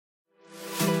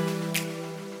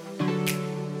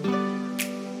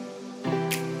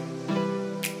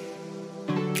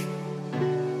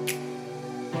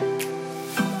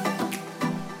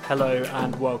Hello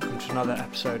and welcome to another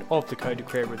episode of The Coded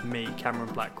Career with me,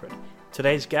 Cameron Blackwood.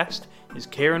 Today's guest is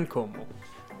Kieran Cornwall.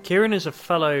 Kieran is a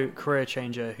fellow career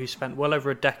changer who spent well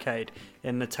over a decade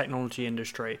in the technology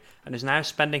industry and is now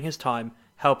spending his time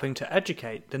helping to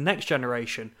educate the next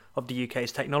generation of the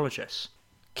UK's technologists.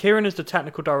 Kieran is the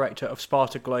technical director of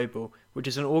Sparta Global, which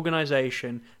is an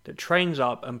organisation that trains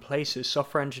up and places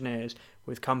software engineers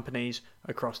with companies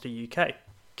across the UK.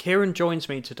 Kieran joins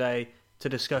me today to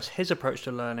discuss his approach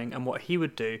to learning and what he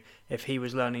would do if he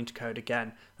was learning to code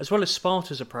again, as well as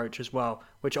Sparta's approach as well,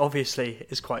 which obviously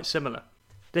is quite similar.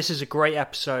 This is a great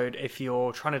episode if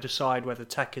you're trying to decide whether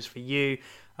tech is for you,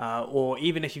 or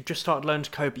even if you've just started learning to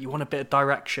code but you want a bit of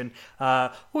direction.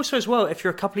 Also as well, if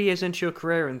you're a couple of years into your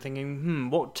career and thinking,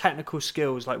 what technical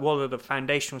skills, like what are the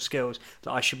foundational skills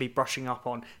that I should be brushing up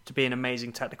on to be an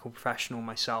amazing technical professional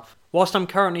myself. Whilst I'm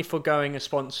currently foregoing a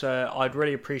sponsor, I'd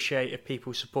really appreciate if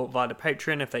people support via the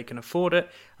Patreon if they can afford it,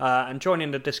 and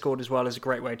joining the Discord as well is a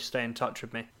great way to stay in touch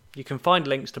with me. You can find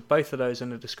links to both of those in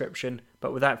the description,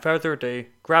 but without further ado,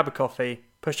 grab a coffee,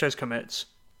 push those commits,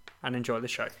 and enjoy the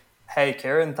show. Hey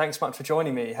Kieran, thanks much for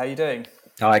joining me. How are you doing?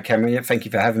 Hi Cameron, thank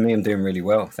you for having me. I'm doing really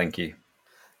well, thank you.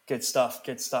 Good stuff.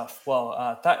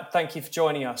 Well, thank you for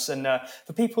joining us. And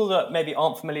for people that maybe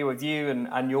aren't familiar with you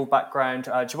and your background,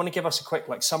 do you want to give us a quick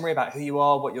summary about who you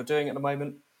are, what you're doing at the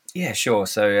moment? Yeah, sure.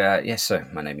 So, so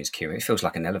my name is Kieran. It feels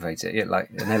like an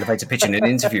elevator pitch in an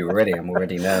interview already. I'm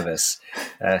already nervous.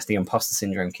 It's the imposter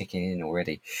syndrome kicking in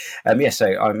already. My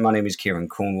name is Kieran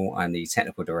Cornwall. I'm the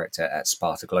technical director at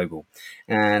Sparta Global.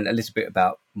 And a little bit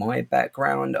about my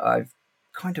background. I've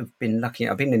kind of been lucky.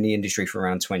 I've been in the industry for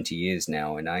around 20 years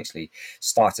now, and I actually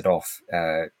started off,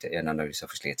 and I know it's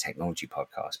obviously a technology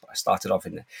podcast, but I started off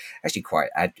in actually quite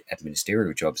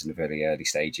administrative jobs in the very early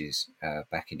stages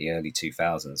back in the early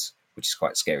 2000s, which is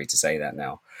quite scary to say that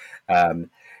now.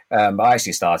 I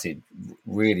actually started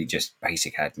really just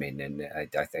basic admin, and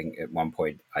I think at one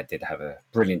point I did have a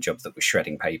brilliant job that was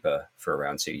shredding paper for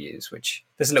around 2 years, which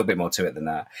there's a little bit more to it than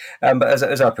that. But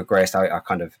as I progressed, I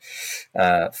kind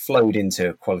of flowed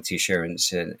into quality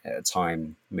assurance, and at a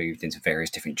time moved into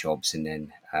various different jobs, and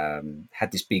then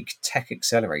had this big tech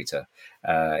accelerator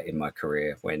in my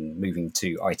career when moving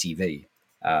to ITV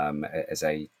as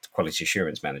a quality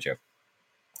assurance manager.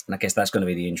 And I guess that's going to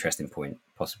be the interesting point,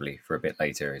 possibly for a bit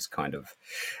later, is kind of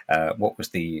what was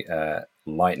the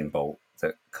lightning bolt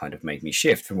that kind of made me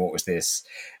shift from what was this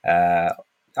I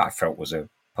felt was a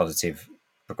positive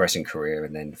progressing career,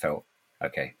 and then felt,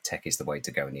 okay, tech is the way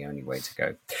to go and the only way to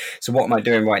go. So what am I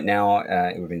doing right now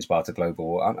within Sparta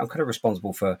Global? I'm kind of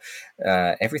responsible for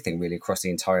everything really across the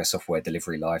entire software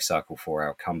delivery lifecycle for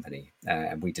our company.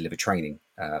 And we deliver training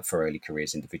for early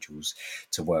careers individuals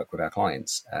to work with our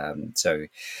clients. So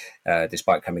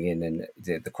despite coming in, and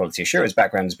the quality assurance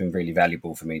background has been really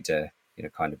valuable for me to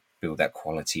kind of build that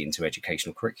quality into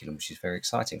educational curriculum, which is very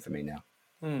exciting for me now.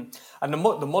 And the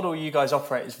model you guys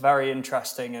operate is very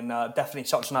interesting, and definitely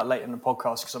touch on that later in the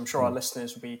podcast, because I'm sure our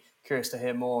listeners will be curious to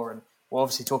hear more. And we'll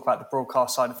obviously talk about the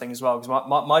broadcast side of things as well, because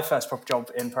my first proper job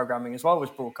in programming as well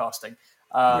was broadcasting.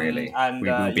 Really? And we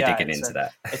will be digging into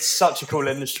that. It's such a cool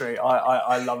industry.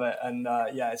 I love it. And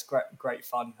it's great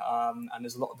fun. And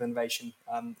there's a lot of innovation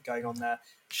going on there.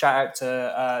 Shout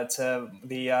out to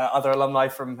the other alumni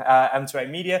from M2A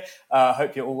Media.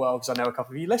 Hope you're all well, because I know a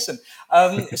couple of you listen.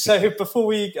 So before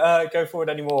we go forward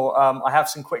anymore, I have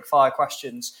some quick fire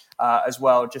questions as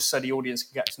well, just so the audience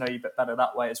can get to know you a bit better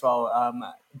that way as well.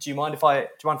 Do you mind if I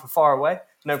fire away?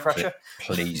 No pressure.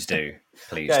 Please do.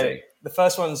 Please do. Do. The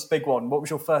first one's a big one. What was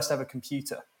your first ever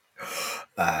computer?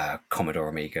 Commodore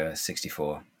Amiga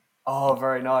 64. Oh,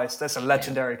 very nice. That's a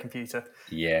legendary computer.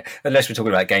 Yeah. Unless we're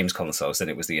talking about games consoles, then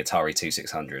it was the Atari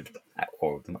 2600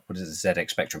 or what is it,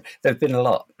 ZX Spectrum. There have been a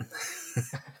lot.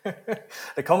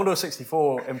 The Commodore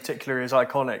 64 in particular is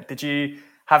iconic. Did you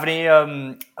have any?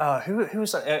 Who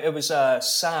was that? It was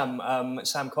Sam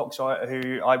Cox,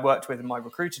 who I worked with in my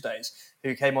recruiter days,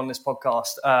 who came on this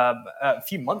podcast a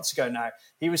few months ago now.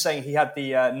 He was saying he had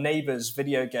the Neighbours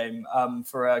video game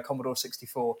for Commodore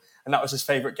 64, and that was his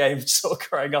favourite game sort of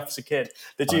growing up as a kid.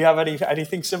 Did you have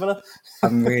anything similar?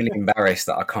 I'm really embarrassed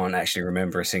that I can't actually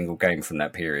remember a single game from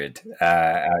that period.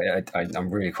 I'm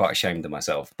really quite ashamed of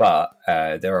myself, but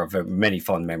there are many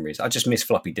fond memories. I just miss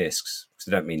floppy disks, because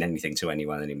they don't mean anything to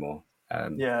anyone anymore.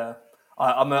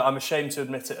 I'm ashamed to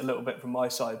admit it a little bit from my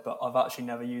side, but I've actually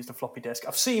never used a floppy disk.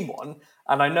 I've seen one,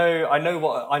 and I know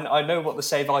what the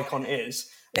save icon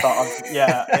is. But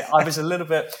I was a little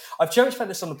bit. I've joked about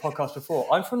this on the podcast before.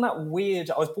 I'm from that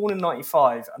weird. I was born in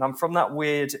 '95, and I'm from that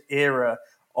weird era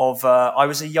of. I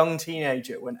was a young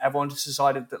teenager when everyone just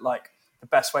decided that the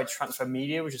best way to transfer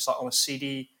media was just on a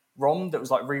CD ROM that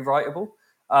was like rewritable.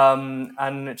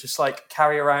 And just like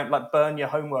carry around, like burn your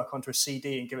homework onto a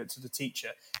CD and give it to the teacher.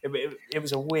 It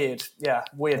was a weird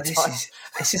Well, time.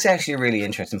 this is actually a really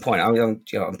interesting point.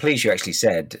 I'm pleased you actually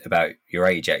said about your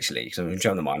age, actually, because I'm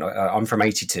trying to mind. I'm from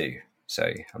 '82, so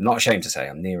I'm not ashamed to say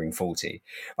I'm nearing 40.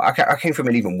 I came from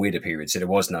an even weirder period, so there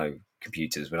was no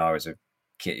computers when I was a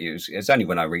kid. It was only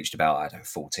when I reached about, I don't know,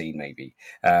 14 maybe,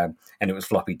 and it was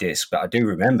floppy disk. But I do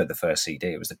remember the first CD.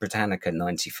 It was the Britannica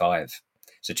 95.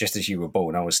 So just as you were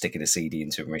born, I was sticking a CD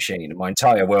into a machine, and my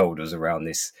entire world was around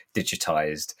this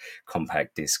digitized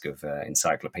compact disc of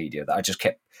encyclopedia that I just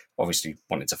kept, obviously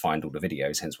wanted to find all the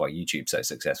videos, hence why YouTube's so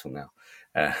successful now.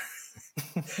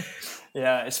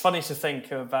 Yeah, it's funny to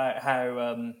think about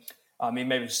how. I mean,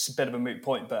 maybe it's a bit of a moot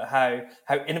point, but how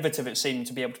innovative it seemed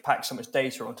to be able to pack so much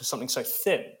data onto something so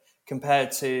thin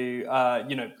compared to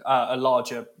a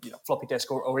larger floppy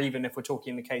disk, or even if we're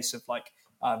talking in the case of like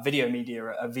video media,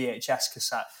 a VHS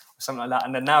cassette or something like that.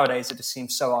 And then nowadays it just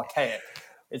seems so archaic.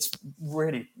 It's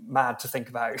really mad to think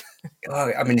about.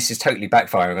 Oh, I mean, this is totally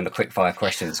backfiring on the quick fire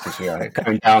questions because we are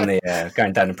going down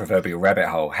the proverbial rabbit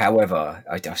hole. However,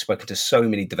 I've spoken to so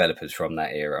many developers from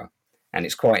that era, and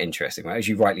it's quite interesting. Right? As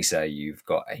you rightly say, you've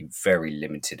got a very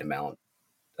limited amount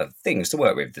of things to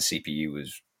work with. The CPU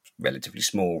was relatively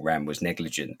small, RAM was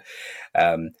negligent,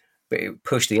 but it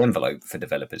pushed the envelope for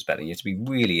developers better. You have to be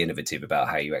really innovative about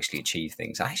how you actually achieve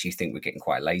things. I actually think we're getting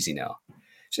quite lazy now.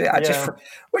 So Yeah.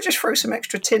 we'll just throw some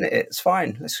extra tin at it. It's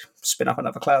fine. Let's spin up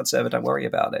another cloud server. Don't worry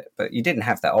about it. But you didn't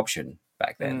have that option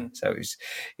back then. So it was,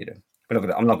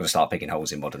 I'm not going to start picking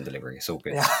holes in modern delivery. It's all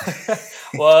good. Yeah.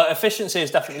 Well, efficiency is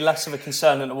definitely less of a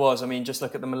concern than it was. I mean, just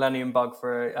look at the Millennium Bug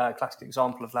for a classic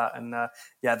example of that. And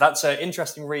that's an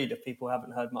interesting read if people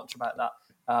haven't heard much about that.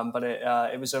 But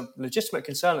it was a legitimate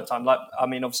concern at the time. Like, I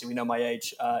mean, obviously we know my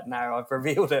age now. I've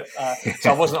revealed it,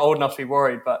 so I wasn't old enough to be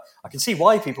worried. But I can see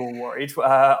why people were worried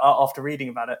after reading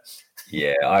about it.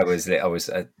 Yeah, I was.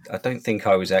 I don't think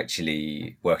I was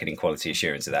actually working in quality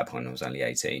assurance at that point. I was only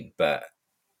 18. But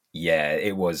yeah,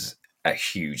 it was a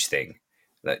huge thing.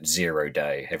 That 0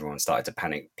 day, everyone started to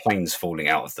panic. Planes falling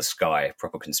out of the sky,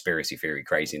 proper conspiracy theory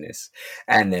craziness,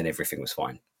 and then everything was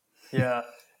fine. Yeah.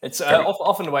 It's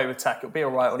often the way with tech. It'll be all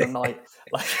right on a night.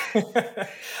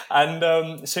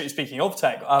 And so speaking of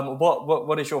tech,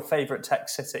 what is your favourite tech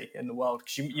city in the world?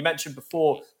 Because you mentioned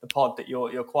before the pod that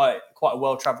you're quite a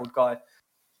well-travelled guy.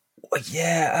 Well,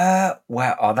 yeah.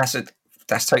 Wow. Oh,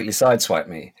 that's totally sideswiped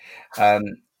me.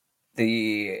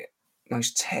 The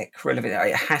most tech relevant.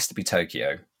 It has to be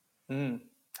Tokyo. Mm.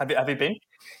 Have you been?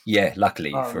 Yeah,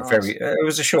 luckily Oh, for nice. it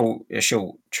was a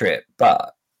short trip,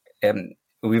 but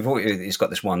it's got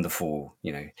this wonderful,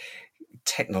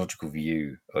 technological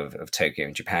view of Tokyo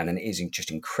and Japan, and it is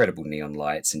just incredible neon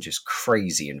lights and just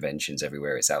crazy inventions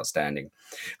everywhere. It's outstanding.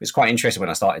 It's quite interesting when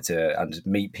I started to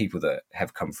meet people that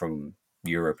have come from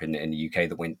Europe and the UK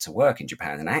that went to work in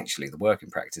Japan, and actually the working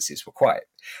practices were quite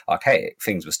archaic.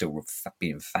 Things were still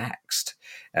being faxed,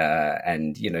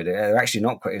 and they're actually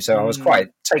not quite. So I was quite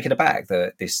taken aback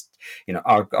that this,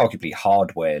 arguably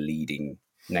hardware leading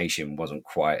nation wasn't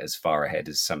quite as far ahead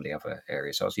as some of the other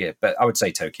areas. So but I would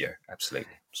say Tokyo,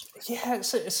 absolutely. Yeah,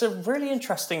 it's a really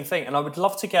interesting thing, and I would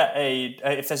love to get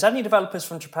if there's any developers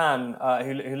from Japan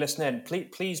who listen in,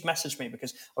 please message me,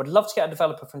 because I would love to get a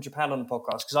developer from Japan on the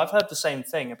podcast, because I've heard the same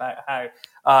thing about how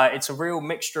it's a real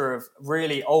mixture of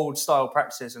really old style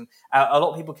practices, and a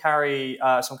lot of people carry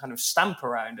some kind of stamp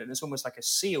around, and it's almost like a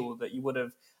seal that you would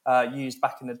have used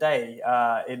back in the day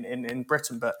in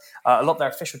Britain, but a lot of their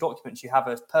official documents, you have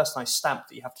a personalised stamp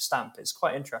that you have to stamp. It's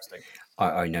quite interesting.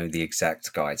 I know the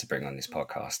exact guy to bring on this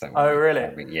podcast. Don't Oh, worry. really?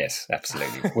 I mean, yes,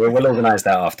 absolutely. We'll organise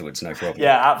that afterwards. No problem.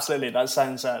 Yeah, absolutely. That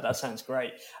sounds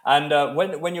great. And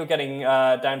when you're getting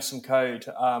down some code,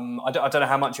 I don't know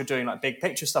how much you're doing like big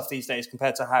picture stuff these days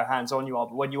compared to how hands on you are.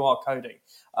 But when you are coding,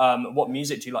 what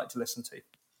music do you like to listen to?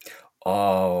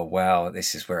 Oh wow,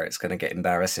 this is where it's going to get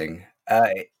embarrassing.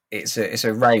 It's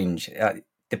a range.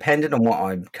 Depending on what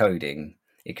I'm coding,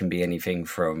 it can be anything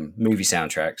from movie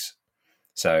soundtracks.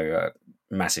 So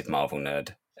massive Marvel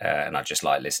nerd, and I just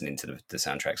like listening to the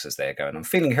soundtracks as they're going. I'm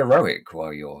feeling heroic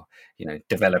while you're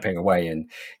developing away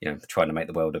and trying to make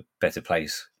the world a better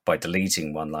place by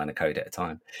deleting one line of code at a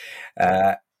time.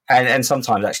 And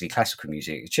sometimes actually classical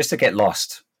music, just to get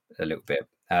lost a little bit.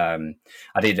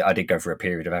 I did go for a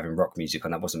period of having rock music,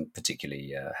 and that wasn't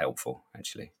particularly helpful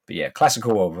actually. But yeah,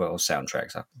 classical or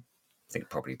soundtracks, I think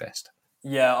probably best.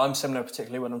 Yeah, I'm similar,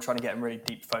 particularly when I'm trying to get in really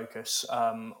deep focus,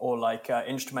 or like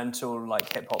instrumental,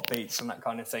 like hip hop beats and that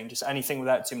kind of thing. Just anything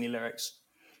without too many lyrics.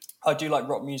 I do like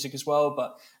rock music as well,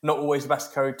 but not always the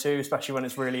best code too, especially when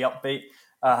it's really upbeat.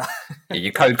 Yeah,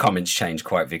 your code comments change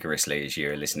quite vigorously as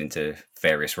you're listening to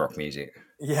various rock music.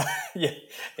 Yeah, yeah,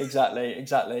 exactly.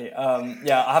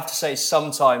 Yeah, I have to say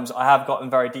sometimes I have gotten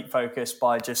very deep focused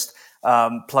by just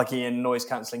plugging in noise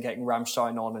cancelling, getting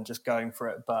Rammstein on, and just going for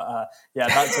it. But yeah,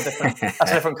 that's a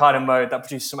different kind of mode that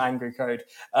produces some angry code.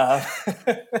 Uh,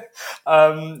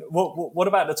 what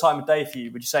about the time of day for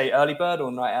you? Would you say early bird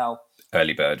or night owl?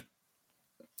 Early bird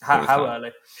all the How time.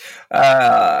 early?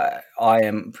 I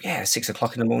am 6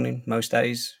 o'clock in the morning most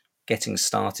days, getting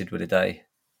started with a day.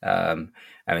 I'm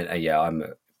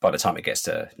by the time it gets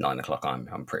to 9 o'clock,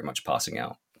 I'm pretty much passing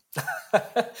out.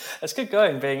 It's good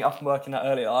going, being up and working that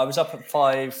early. I was up at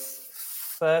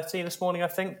 5:30 this morning, I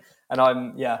think, and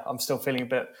I'm still feeling a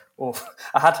bit off.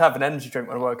 I had to have an energy drink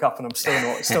when I woke up, and I'm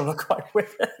still not quite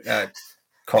with it.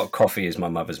 Coffee is my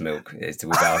mother's milk.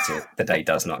 Without it, the day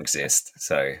does not exist.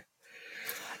 So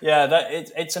Yeah,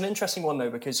 it's an interesting one though,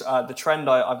 because the trend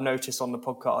I've noticed on the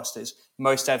podcast is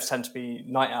most devs tend to be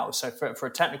night owls. So for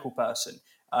a technical person,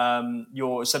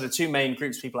 so the two main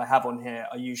groups of people I have on here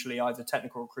are usually either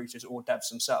technical recruiters or devs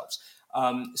themselves.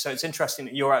 So it's interesting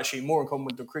that you're actually more in common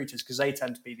with recruiters because they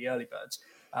tend to be the early birds.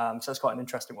 So that's quite an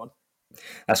interesting one.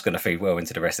 that's going to feed well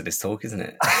into the rest of this talk, isn't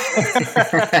it?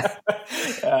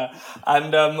 Yeah.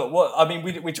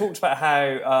 And we talked about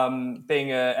how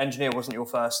being an engineer wasn't your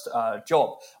first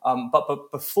job,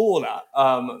 but before that,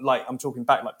 I'm talking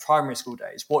back like primary school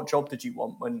days. What job did you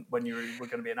want when you were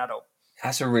going to be an adult?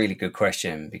 That's a really good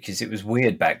question because it was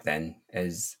weird back then,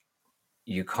 as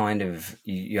you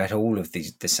had all of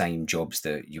the same jobs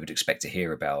that you would expect to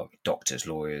hear about: doctors,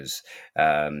 lawyers,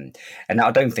 and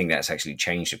I don't think that's actually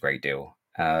changed a great deal.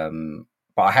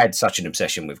 But I had such an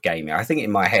obsession with gaming. I think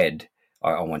in my head,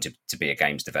 I wanted to be a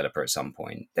games developer at some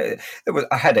point.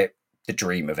 I had the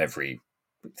dream of everything.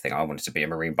 I wanted to be a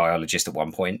marine biologist at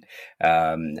one point,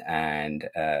 and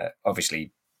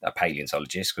obviously a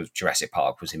paleontologist because Jurassic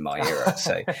Park was in my era.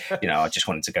 So, I just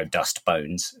wanted to go dust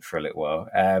bones for a little while.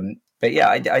 But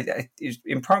yeah,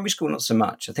 in primary school, not so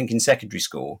much. I think in secondary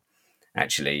school,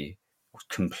 actually, I was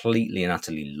completely and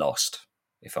utterly lost,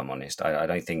 if I'm honest. I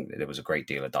don't think that there was a great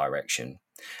deal of direction.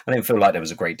 I didn't feel like there was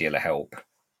a great deal of help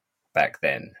back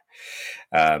then.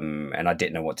 And I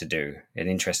didn't know what to do. And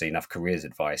interestingly enough, careers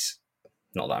advice,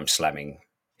 not that I'm slamming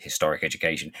historic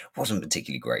education, wasn't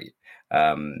particularly great.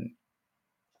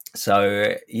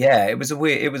 So yeah, it was a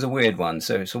weird one.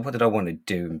 So what did I want to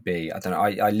do and be? I don't know.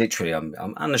 I literally, I'm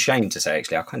unashamed to say,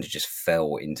 actually, I kind of just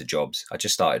fell into jobs. I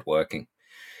just started working.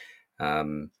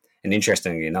 And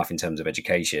interestingly enough, in terms of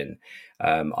education,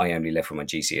 I only left with my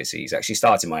GCSEs. Actually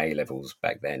started my A levels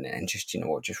back then, and just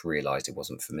realised it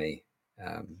wasn't for me.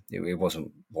 It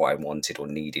wasn't what I wanted or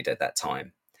needed at that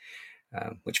time,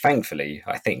 which thankfully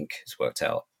I think has worked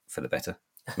out for the better.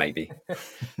 Maybe.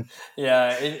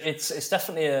 Yeah, it's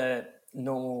definitely a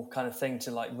normal kind of thing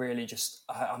to really just.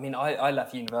 I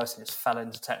left university and just fell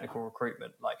into technical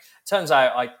recruitment. Turns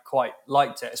out I quite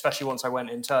liked it, especially once I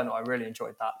went internal. I really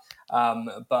enjoyed that.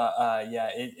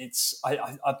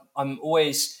 I'm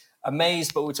always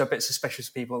amazed, but also a bit suspicious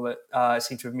of people that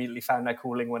seem to have immediately found their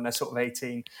calling when they're sort of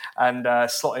 18 and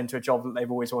slot into a job that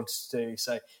they've always wanted to do.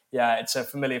 So yeah, it's a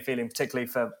familiar feeling, particularly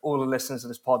for all the listeners of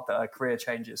this pod that are career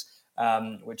changers.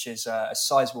 Which is a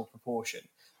sizable proportion.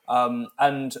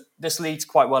 And this leads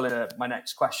quite well into my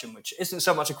next question, which isn't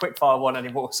so much a quickfire one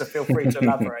anymore, so feel free to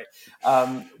elaborate.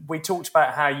 We talked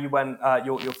about how you went,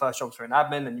 your first jobs were in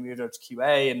admin, and you moved over to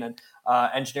QA, and then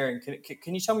engineering.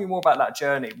 Can you tell me more about that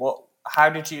journey? What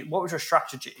was your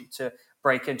strategy to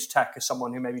break into tech as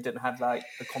someone who maybe didn't have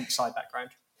the comp sci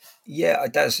background? Yeah,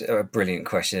 that's a brilliant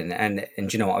question, and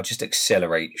you know what? I'll just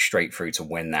accelerate straight through to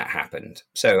when that happened.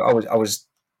 So I was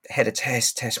head of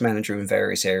test manager in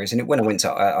various areas, and when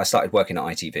I started working at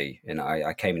ITV, and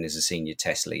I came in as a senior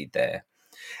test lead there.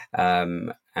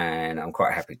 And I'm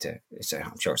quite happy so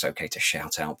I'm sure it's okay to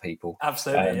shout out people.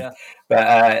 Absolutely, yeah.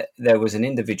 But there was an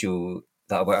individual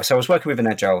that I was working with an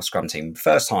agile scrum team,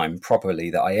 first time properly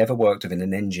that I ever worked with in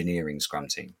an engineering scrum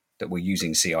team that were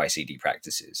using CI/CD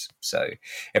practices. So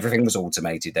everything was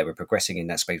automated. They were progressing in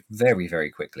that space very, very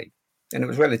quickly. And it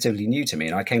was relatively new to me.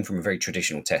 And I came from a very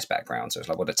traditional test background. So it's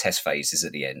like what a test phase is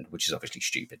at the end, which is obviously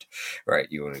stupid, right?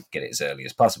 You want to get it as early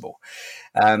as possible.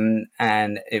 And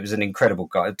it was an incredible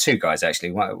guy, two guys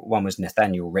actually. One was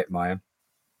Nathaniel Rittmeyer,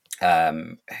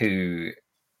 who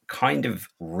kind of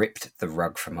ripped the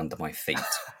rug from under my feet,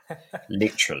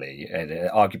 literally. And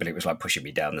arguably it was like pushing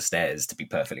me down the stairs, to be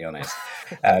perfectly honest.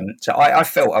 So I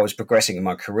felt I was progressing in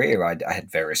my career. I had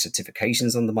various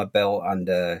certifications under my belt, and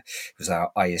it was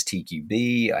our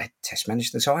ISTQB, I had test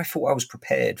management. So I thought I was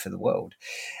prepared for the world.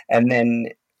 And then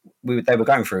they were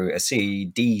going through a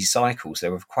CD cycle, so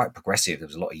they were quite progressive. There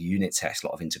was a lot of unit tests, a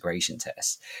lot of integration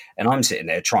tests, and I'm sitting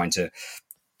there trying to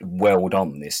weld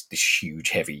on this huge,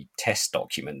 heavy test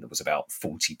document that was about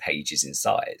 40 pages in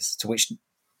size, to which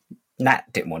Nat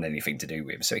didn't want anything to do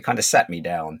with. So he kind of sat me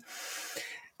down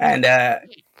and,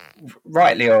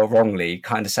 rightly or wrongly,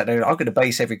 kind of said, I'm going to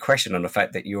base every question on the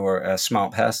fact that you're a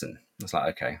smart person. I was like,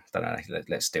 okay, I don't know,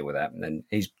 let's deal with that. And then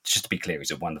just to be clear, he's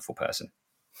a wonderful person.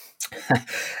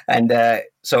 And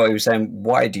so I was saying,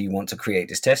 why do you want to create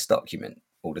this test document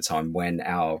all the time when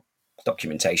our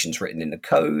documentation's written in the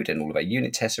code and all of our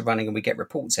unit tests are running and we get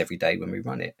reports every day when we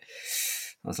run it?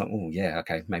 I was like, oh, yeah,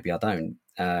 okay, maybe I don't.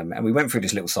 And we went through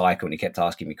this little cycle and he kept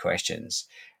asking me questions.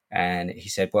 And he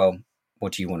said, well,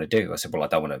 what do you want to do? I said, well, I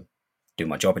don't want to do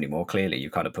my job anymore. Clearly,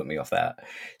 you kind of put me off that.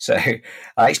 So I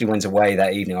actually went away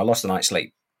that evening. I lost a night's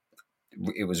sleep.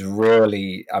 It was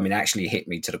really, actually hit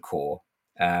me to the core.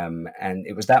 And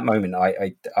it was that moment.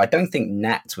 I don't think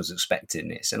Nat was expecting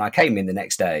this. And I came in the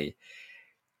next day,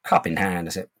 cup in hand. I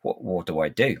said, what do I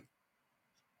do?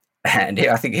 And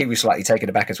I think he was slightly taken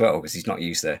aback as well, because he's not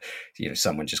used to,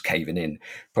 someone just caving in,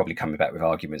 probably coming back with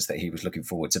arguments that he was looking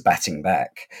forward to batting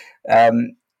back.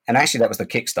 And actually, that was the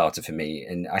Kickstarter for me.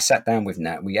 And I sat down with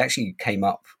Nat. We actually came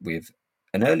up with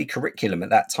an early curriculum at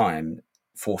that time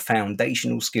for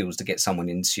foundational skills to get someone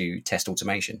into test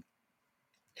automation.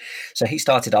 So he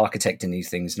started architecting these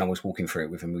things, and I was walking through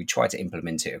it with him. We tried to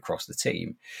implement it across the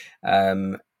team.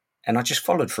 And I just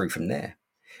followed through from there.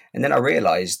 And then I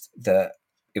realized that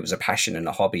it was a passion and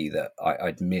a hobby that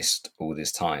I'd missed all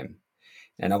this time.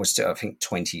 And I was still, I think,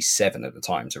 27 at the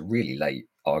time, so really late,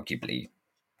 arguably,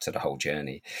 to the whole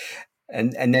journey.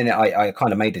 And then I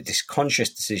kind of made a conscious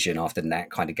decision after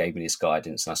Nat kind of gave me this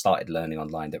guidance, and I started learning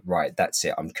online that, right, that's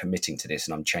it, I'm committing to this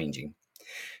and I'm changing.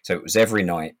 So it was every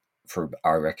night for,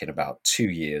 I reckon, about 2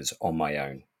 years on my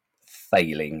own,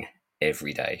 failing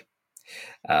every day.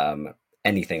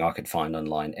 Anything I could find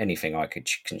online, anything I could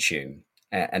consume.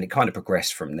 And it kind of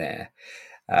progressed from there.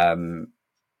 And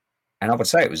I would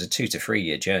say it was a 2 to 3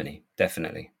 year journey,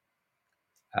 definitely.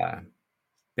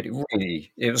 But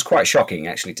it was quite shocking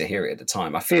actually to hear it at the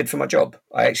time. I feared for my job.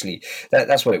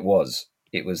 That's what it was.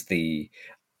 It was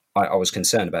I was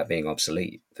concerned about being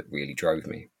obsolete that really drove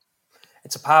me.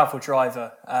 It's a powerful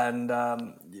driver, and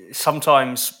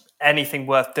sometimes anything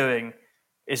worth doing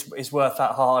is worth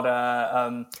that hard.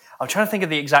 I'm trying to think of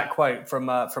the exact quote from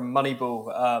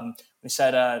Moneyball. He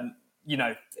said,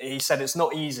 he said it's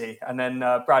not easy, and then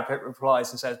Brad Pitt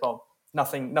replies and says, "Well,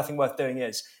 nothing worth doing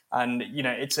is." And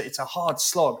it's a hard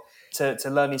slog to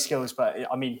learn these skills, but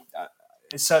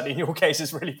it's certainly in your case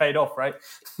has really paid off, right?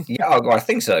 Yeah, I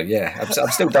think so. Yeah, I'm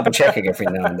still double checking every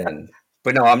now and then,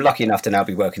 but no, I'm lucky enough to now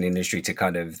be working in the industry to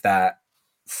kind of that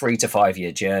 3 to 5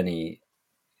 year journey.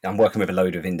 I'm working with a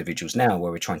load of individuals now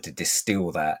where we're trying to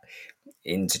distill that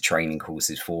into training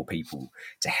courses for people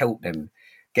to help them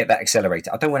get that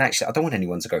accelerated. I don't want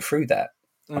anyone to go through that.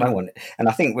 And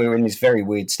I think we're in this very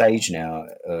weird stage now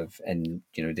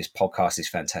this podcast is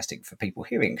fantastic for people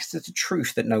hearing, because it's the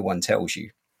truth that no one tells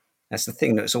you. That's the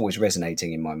thing that's always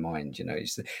resonating in my mind,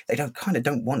 is that they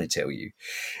don't want to tell you.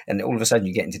 And all of a sudden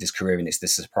you get into this career and it's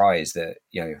this surprise that,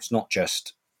 it's not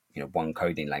just, one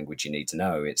coding language you need to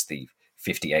know. It's the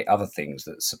 58 other things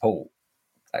that support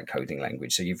that coding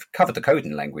language. So you've covered the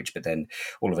coding language, but then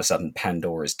all of a sudden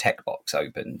Pandora's tech box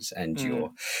opens and you're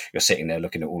sitting there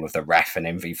looking at all of the RAF and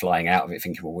envy flying out of it,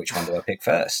 thinking, well, which one do I pick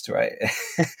first, right?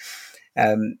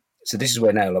 So this is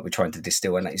where now we're trying to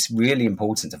distill, and it's really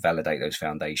important to validate those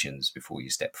foundations before you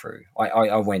step through.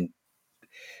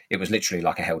 It was literally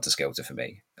like a helter-skelter for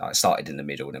me. I started in the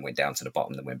middle and then went down to the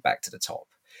bottom, then went back to the top.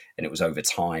 And it was over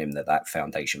time that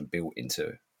foundation built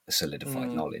into a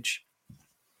solidified knowledge.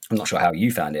 I'm not sure how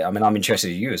you found it. I'm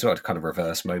interested in you as well, to kind of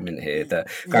reverse moment here, that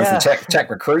going from tech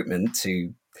recruitment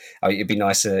to, it'd be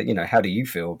nice to, how do you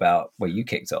feel about where you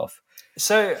kicked off?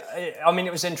 So,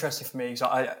 it was interesting for me because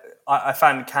I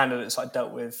found candidates I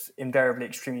dealt with invariably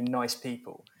extremely nice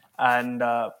people. And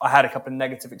I had a couple of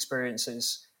negative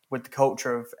experiences with the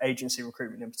culture of agency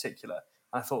recruitment in particular.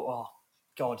 And I thought, oh,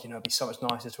 God, it'd be so much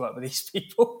nicer to work with these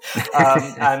people. I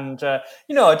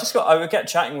would get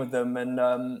chatting with them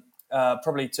and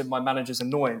probably to my manager's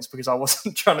annoyance, because I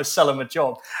wasn't trying to sell them a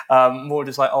job, more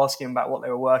just like asking them about what they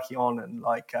were working on and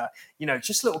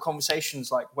just little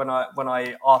conversations. Like when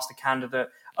I asked a candidate,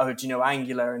 oh, do you know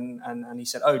Angular? And he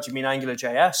said, oh, do you mean Angular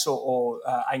JS or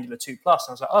Angular 2+? And I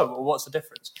was like, oh, well, what's the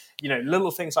difference?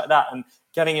 Little things like that, and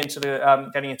getting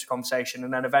into conversation.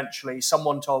 And then eventually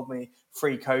someone told me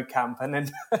free code camp. And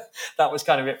then that was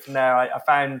kind of it from there. I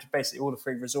found basically all the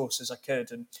free resources I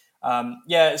could. And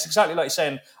Yeah, it's exactly like you're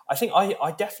saying. I think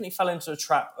I definitely fell into the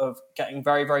trap of getting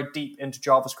very, very deep into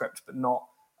JavaScript, but not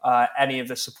any of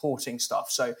the supporting stuff.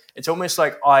 So it's almost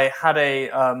like I had a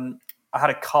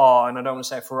car, and I don't want to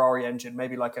say a Ferrari engine,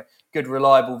 maybe like a good,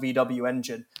 reliable VW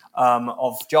engine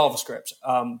of JavaScript,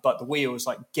 but the wheels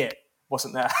like Git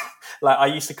wasn't there. Like I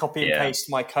used to copy and Yeah. paste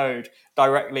my code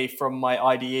directly from my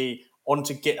IDE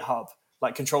onto GitHub,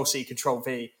 like Control C, Control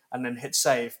V, and then hit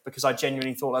save because I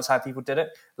genuinely thought that's how people did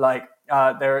it. Like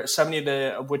there are so many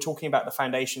of we're talking about the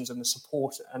foundations and the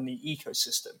support and the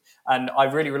ecosystem, and I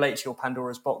really relate to your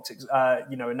Pandora's box,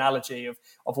 analogy of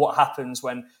what happens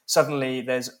when suddenly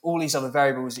there's all these other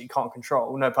variables that you can't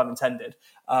control. No pun intended.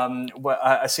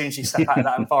 As soon as you step out of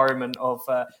that environment of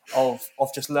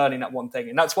just learning that one thing,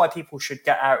 and that's why people should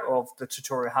get out of the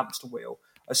tutorial hamster wheel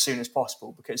as soon as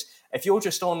possible. Because if you're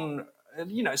just on,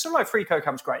 something like free code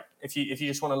camp's great if you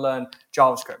just want to learn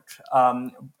JavaScript,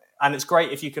 and it's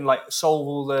great if you can like solve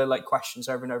all the like questions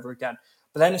over and over again.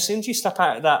 But then as soon as you step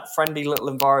out of that friendly little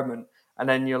environment, and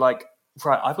then you're like,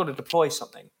 right, I've got to deploy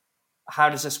something. How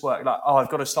does this work? Like, I've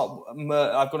got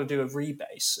to do a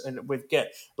rebase and with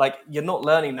Git. Like, you're not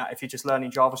learning that if you're just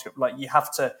learning JavaScript. Like, you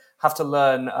have to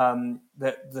learn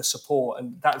the support,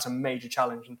 and that's a major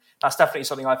challenge. And that's definitely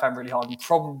something I found really hard, and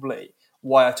probably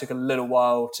why I took a little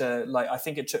while to like. I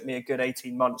think it took me a good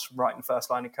 18 months from writing the first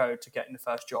line of code to getting the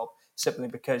first job, simply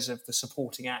because of the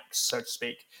supporting acts, so to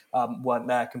speak, weren't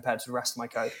there compared to the rest of my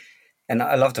code. And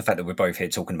I love the fact that we're both here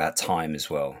talking about time as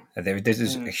well.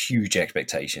 There's a huge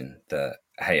expectation that,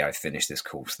 hey, I finished this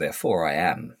course, therefore I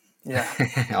am. Yeah.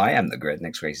 I am the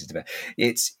next greatest developer.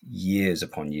 It's years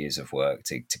upon years of work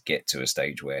to get to a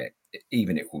stage where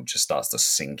even it all just starts to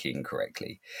sink in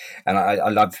correctly. And I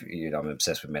love, I'm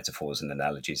obsessed with metaphors and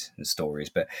analogies and stories.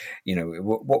 But,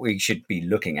 what we should be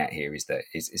looking at here is that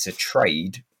it's a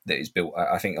trade that is built.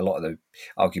 I think a lot of the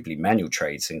arguably manual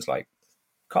trades, things like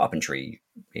carpentry,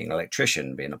 being an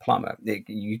electrician, being a plumber,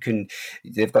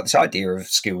 they've got this idea of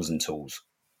skills and tools.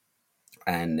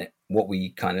 And what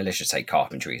we let's just take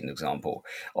carpentry as an example.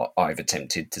 I've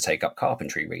attempted to take up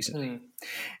carpentry recently.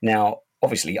 Now,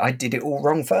 obviously, I did it all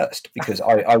wrong first because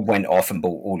I went off and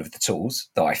bought all of the tools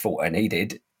that I thought I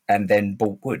needed and then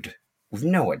bought wood with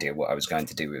no idea what I was going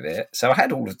to do with it. So I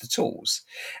had all of the tools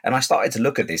and I started to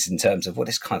look at this in terms of what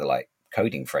it's kind of like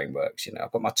coding frameworks.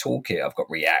 I've got my toolkit, I've got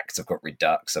React, I've got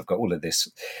Redux, I've got all of this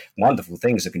wonderful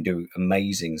things that can do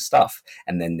amazing stuff.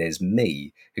 And then there's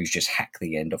me who's just hacked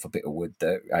the end off a bit of wood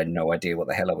that I had no idea what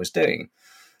the hell I was doing.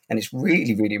 And it's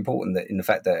really, really important that in the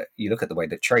fact that you look at the way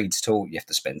that trade's taught, you have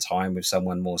to spend time with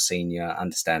someone more senior,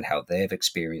 understand how they've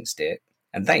experienced it,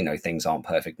 and they know things aren't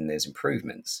perfect and there's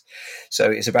improvements.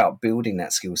 So it's about building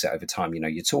that skill set over time.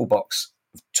 Your toolbox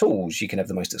of tools, you can have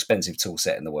the most expensive tool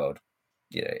set in the world.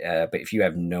 But if you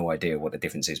have no idea what the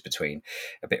difference is between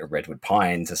a bit of redwood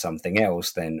pine to something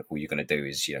else, then all you're going to do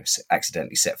is,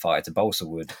 accidentally set fire to balsa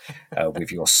wood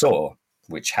with your saw,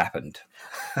 which happened.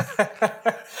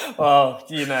 Well,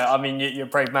 you're a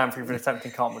brave man for even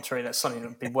attempting carpentry. That's something that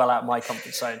would be well out of my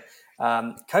comfort zone.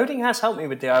 Coding has helped me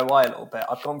with DIY a little bit.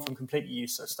 I've gone from completely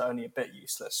useless to only a bit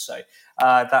useless. So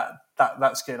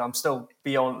that's good. I'm still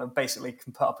beyond, basically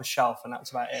can put up a shelf and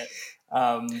that's about it.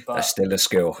 But that's still a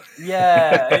skill.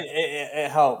 Yeah,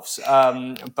 it helps.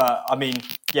 But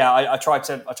I tried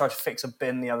to fix a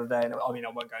bin the other day, and I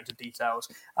won't go into details.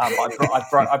 But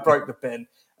I broke the bin.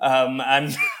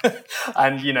 And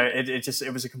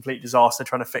it was a complete disaster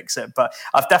trying to fix it. But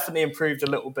I've definitely improved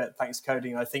a little bit thanks to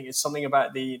coding. I think it's something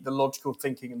about the logical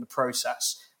thinking and the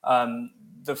process,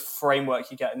 the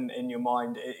framework you get in your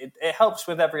mind. It helps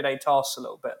with everyday tasks a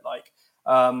little bit. Like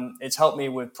it's helped me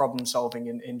with problem solving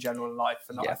in general life,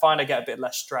 and I find I get a bit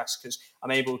less stressed because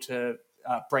I'm able to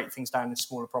break things down into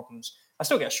smaller problems. I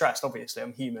still get stressed, obviously,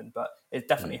 I'm human, but it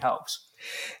definitely helps.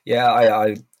 Yeah,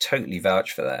 I totally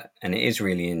vouch for that. And it is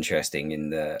really interesting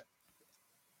in that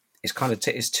it's kind of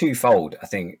it's twofold. I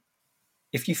think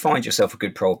if you find yourself a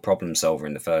good problem solver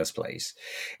in the first place,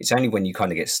 it's only when you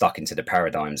kind of get stuck into the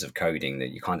paradigms of coding that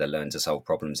you kind of learn to solve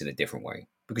problems in a different way.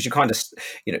 Because you kind of,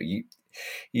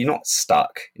 you're not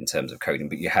stuck in terms of coding,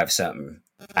 but you have certain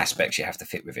aspects you have to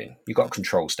fit within. You've got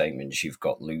control statements, you've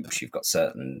got loops, you've got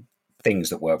certain things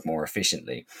that work more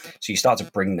efficiently. So you start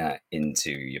to bring that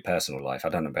into your personal life. I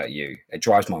don't know about you. It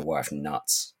drives my wife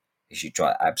nuts. She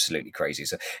drives absolutely crazy.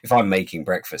 So if I'm making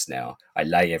breakfast now, I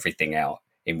lay everything out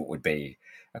in what would be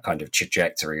a kind of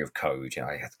trajectory of code.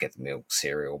 I have to get the milk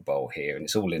cereal bowl here and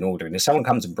it's all in order. And if someone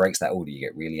comes and breaks that order, you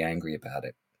get really angry about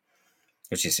it.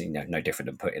 Which is no different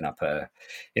than putting up a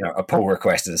pull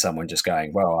request and someone just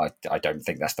going, well, I don't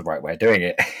think that's the right way of doing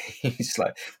it. It's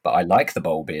like, but I like the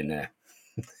bowl being there.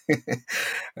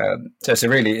 So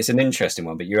it's an interesting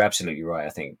one, but you're absolutely right. I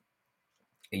think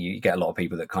you get a lot of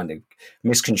people that kind of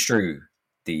misconstrue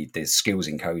the skills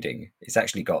in coding. It's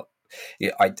actually got,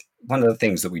 one of the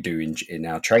things that we do in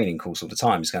our training course all the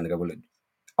time is kind of go, well, look,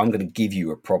 I'm going to give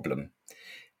you a problem.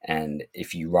 And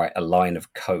if you write a line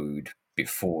of code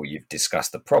before you've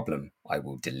discussed the problem, I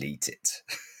will delete it.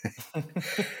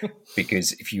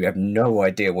 Because if you have no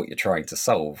idea what you're trying to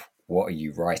solve, what are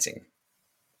you writing?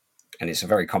 And it's a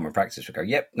very common practice. We go,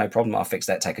 yep, no problem, I'll fix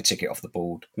that, take a ticket off the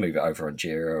board, move it over on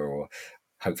Jira, or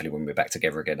hopefully when we're back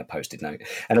together again, a post-it note.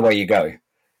 And away you go.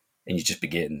 And you just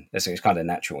begin. It's kind of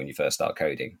natural when you first start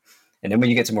coding. And then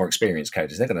when you get to more experienced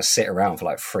coders, they're going to sit around for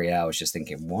like 3 hours just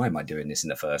thinking, why am I doing this in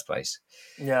the first place?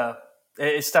 Yeah,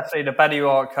 it's definitely the better you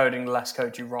are at coding, the less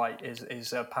code you write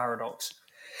is a paradox.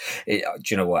 Do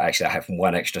you know what? Actually, I have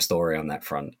one extra story on that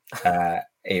front.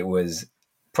 It was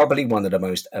probably one of the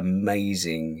most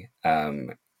amazing,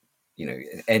 end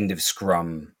of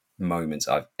Scrum moments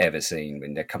I've ever seen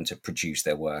when they come to produce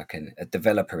their work. And a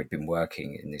developer had been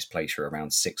working in this place for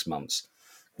around 6 months.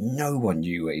 No one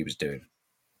knew what he was doing.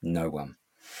 No one.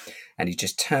 And he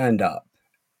just turned up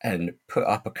and put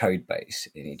up a code base.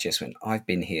 And he just went, I've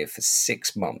been here for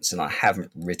 6 months and I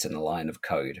haven't written a line of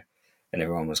code. And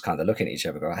everyone was kind of looking at each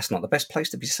other, going, that's not the best place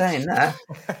to be saying that.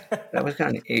 That was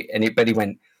kind of, but he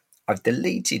went, I've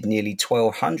deleted nearly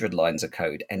 1,200 lines of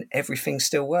code and everything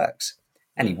still works.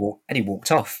 And he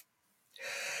walked off.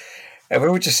 And we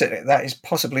all just said, that is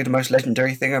possibly the most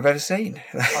legendary thing I've ever seen.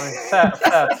 I mean,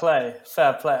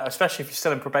 fair play, especially if you're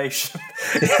still in probation.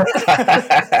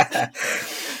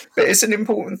 But it's an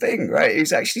important thing, right?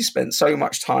 He's actually spent so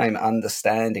much time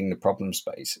understanding the problem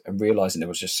space and realizing there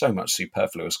was just so much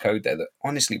superfluous code there that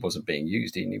honestly wasn't being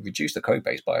used. He reduced the code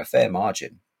base by a fair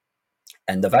margin.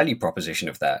 And the value proposition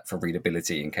of that for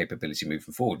readability and capability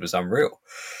moving forward was unreal.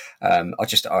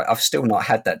 I've still not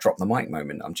had that drop the mic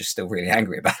moment. I'm just still really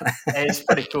angry about that. It's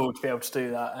pretty cool to be able to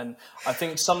do that. And I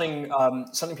think something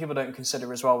people don't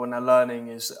consider as well when they're learning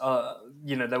is,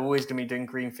 they're always going to be doing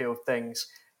greenfield things.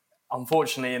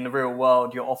 Unfortunately, in the real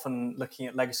world, you're often looking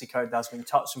at legacy code that has been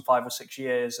touched in 5 or 6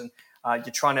 years, and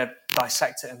you're trying to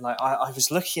dissect it. And like, I was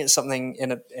looking at something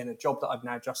in a job that I've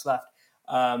now just left,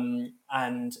 and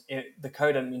the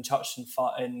code hadn't been touched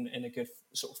in a good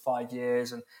sort of 5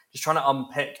 years, and just trying to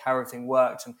unpick how everything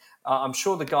worked. And I'm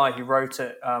sure the guy who wrote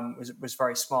it was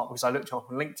very smart, because I looked him up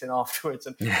on LinkedIn afterwards,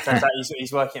 and it turns out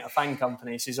he's working at a fan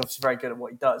company, so he's obviously very good at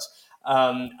what he does.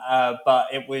 But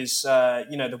it was,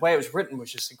 the way it was written was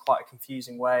just in quite a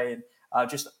confusing way, and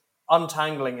just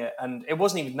untangling it. And it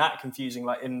wasn't even that confusing,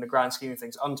 like in the grand scheme of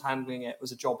things. Untangling it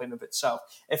was a job in of itself.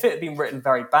 If it had been written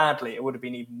very badly, it would have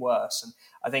been even worse. And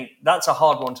I think that's a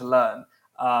hard one to learn.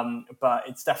 But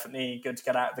it's definitely good to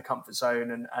get out of the comfort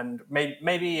zone and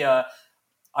maybe I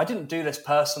didn't do this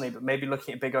personally, but maybe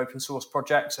looking at big open source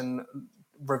projects and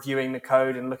reviewing the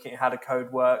code and looking at how the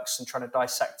code works and trying to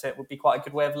dissect it would be quite a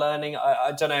good way of learning.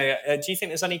 I don't know. Do you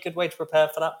think there's any good way to prepare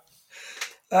for that?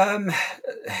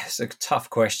 It's a tough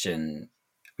question.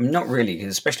 Not really,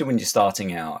 because especially when you're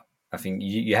starting out, I think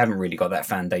you haven't really got that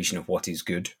foundation of what is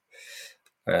good.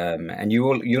 And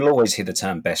you'll always hear the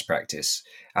term best practice.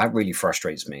 That really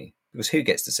frustrates me, because who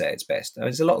gets to say it's best?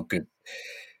 There's a lot of good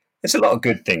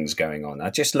things going on. I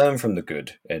just learn from the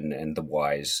good and the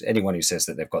wise. Anyone who says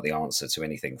that they've got the answer to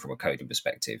anything from a coding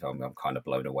perspective, I'm kind of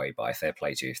blown away by. Fair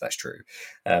play to you if that's true.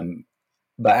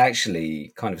 But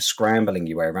actually kind of scrambling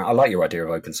your way around. I like your idea of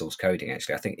open source coding,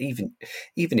 actually. I think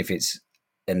even if it's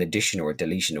an addition or a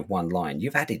deletion of one line,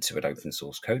 you've added to an open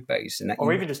source code base.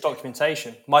 Or even just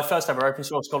documentation. My first ever open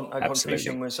source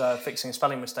contribution was fixing a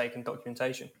spelling mistake in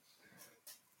documentation.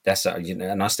 That's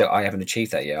and I haven't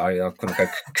achieved that yet. I'm going to go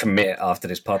commit after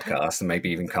this podcast and maybe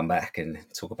even come back and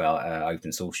talk about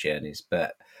open source journeys.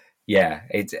 But yeah,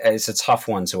 it's a tough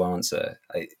one to answer.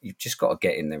 You've just got to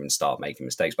get in there and start making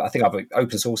mistakes. But I think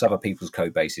open source other people's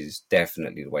code base is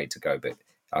definitely the way to go. But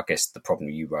I guess the problem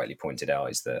you rightly pointed out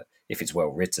is that if it's well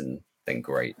written, then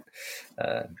great.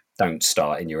 Don't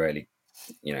start in your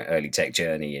early tech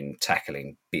journey in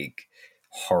tackling big,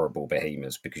 horrible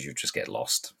behemoths, because you'll just get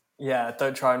lost. Yeah,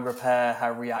 don't try and repair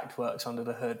how React works under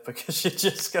the hood, because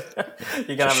you're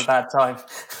gonna have a bad time.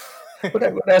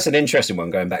 Well, that's an interesting one,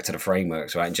 going back to the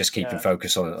frameworks, right? And just keeping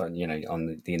focus on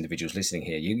the individuals listening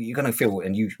here. You're going to feel,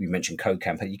 and you mentioned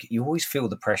CodeCamp, you always feel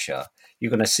the pressure. You're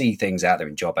going to see things out there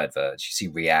in job adverts. You see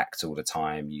React all the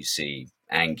time. You see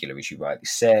Angular, as you rightly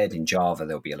said. In Java,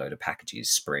 there'll be a load of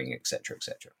packages, Spring, etc.,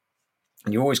 etc.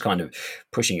 And you're always kind of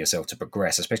pushing yourself to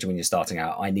progress, especially when you're starting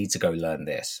out. I need to go learn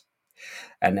this.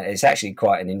 And it's actually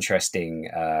quite an interesting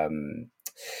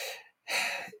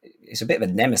it's a bit of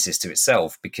a nemesis to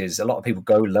itself, because a lot of people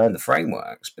go learn the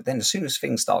frameworks, but then as soon as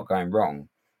things start going wrong,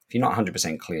 if you're not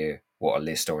 100% clear what a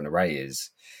list or an array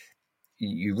is,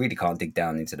 you really can't dig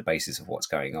down into the basis of what's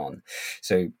going on.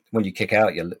 So when you kick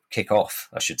off,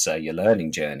 I should say, your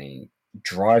learning journey,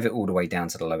 drive it all the way down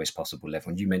to the lowest possible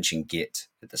level. And you mentioned Git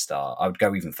at the start. I would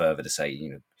go even further to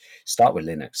say, start with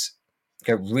Linux.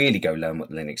 Go learn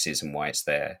what Linux is and why it's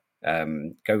there.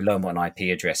 Go learn what an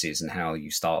IP address is and how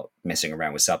you start messing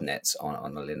around with subnets on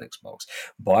a Linux box.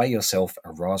 Buy yourself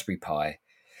a Raspberry Pi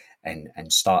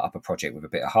and start up a project with a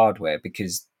bit of hardware,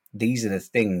 because these are the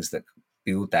things that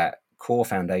build that core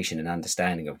foundation and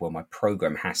understanding of, well, my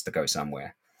program has to go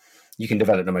somewhere. You can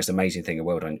develop the most amazing thing in the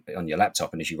world on your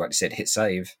laptop, and as you rightly said, hit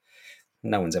save.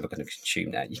 No one's ever going to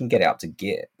consume that. You can get it up to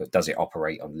Git, but does it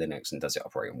operate on Linux and does it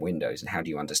operate on Windows? And how do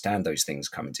you understand those things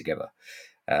coming together?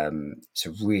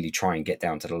 So really try and get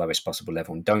down to the lowest possible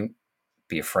level, and don't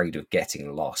be afraid of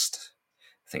getting lost.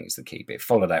 I think it's the key bit.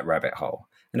 Follow that rabbit hole,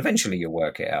 and eventually you'll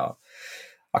work it out.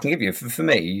 I can give you, for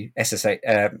me,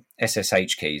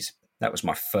 SSH keys. That was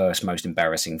my first most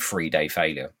embarrassing 3-day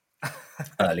failure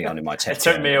early on in my tech. It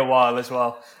took me a while as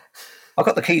well. I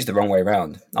got the keys the wrong way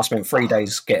around. I spent 3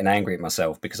 days getting angry at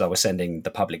myself because I was sending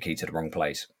the public key to the wrong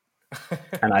place.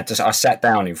 And I sat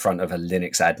down in front of a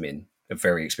Linux admin, a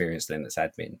very experienced Linux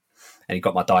admin, and he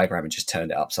got my diagram and just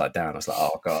turned it upside down. I was like,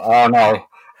 oh God, oh no,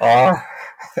 oh.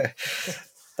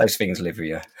 Those things live with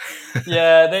you.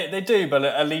 Yeah, they do, but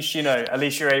at least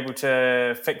you're able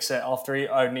to fix it after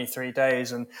only 3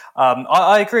 days. And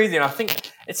I agree with you. And I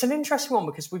think it's an interesting one,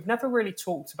 because we've never really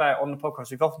talked about on the podcast.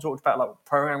 We've often talked about like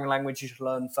programming language you should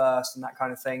learn first and that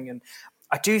kind of thing. And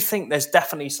I do think there's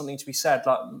definitely something to be said,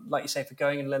 like you say, for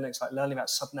going in Linux, like learning about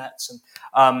subnets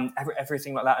and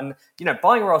everything like that. And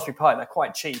buying a Raspberry Pi, they're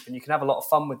quite cheap, and you can have a lot of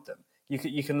fun with them.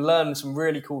 You can learn some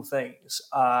really cool things,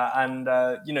 and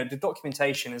the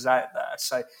documentation is out there.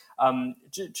 So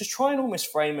just try and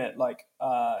almost frame it like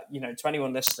to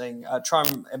anyone listening. Try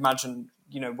and imagine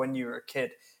when you were a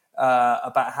kid,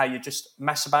 about how you just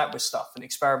mess about with stuff and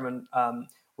experiment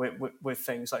with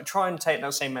things. Like, try and take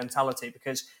that same mentality,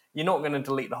 because you're not going to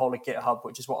delete the whole of GitHub,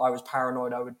 which is what I was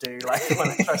paranoid I would do. Like when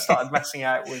I first started messing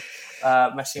around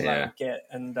with Git,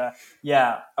 and I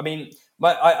mean,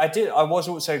 I was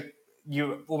also.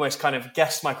 You almost kind of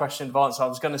guessed my question in advance. I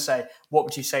was going to say, what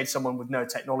would you say to someone with no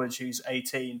technology who's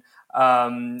 18,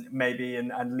 maybe,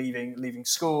 and leaving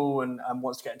school and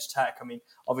wants to get into tech? I mean,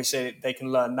 obviously they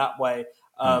can learn that way.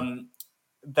 I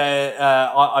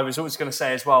was always going to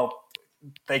say as well,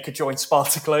 they could join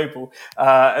Sparta Global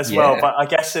as well. But I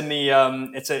guess in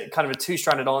the it's a kind of a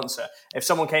two-stranded answer. If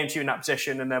someone came to you in that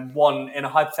position, and then one, in a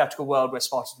hypothetical world where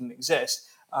Sparta didn't exist,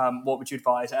 what would you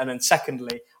advise? And then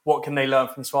secondly, what can they learn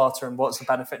from Sparta, and what's the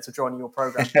benefits of joining your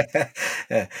program?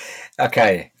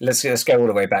 Okay, let's go all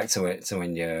the way back to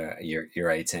when you're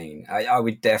 18. I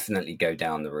would definitely go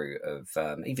down the route of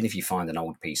even if you find an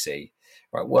old PC,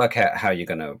 right, work out how you're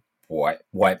going to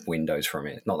wipe Windows from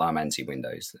it. Not that I'm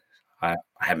anti-Windows. I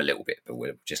am a little bit, but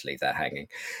we'll just leave that hanging.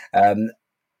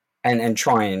 And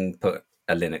try and put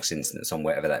a Linux instance on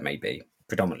whatever that may be.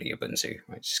 Predominantly Ubuntu,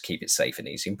 right? Just keep it safe and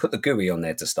easy, and put the GUI on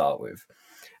there to start with.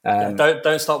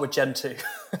 Don't start with Gen 2.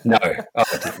 No,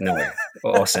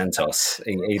 or CentOS.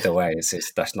 Either way,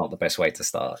 that's not the best way to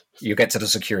start. You get to the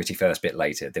security first bit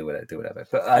later. Do whatever.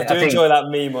 But I do enjoy that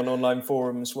meme on online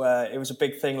forums where it was a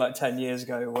big thing like 10 years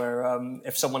ago, where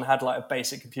if someone had like a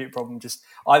basic computer problem, just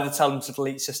either tell them to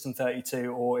delete System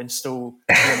 32 or install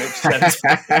Linux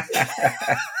Gen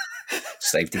 2.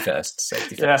 Safety first.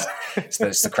 Yeah. So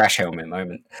it's the crash helmet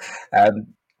moment.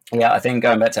 I think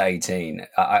going back to 18,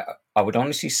 I would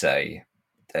honestly say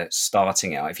that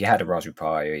starting out, if you had a Raspberry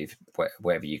Pi or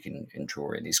wherever you can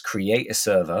draw in, is create a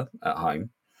server at home,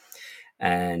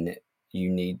 and you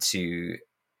need to,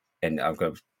 and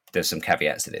there's some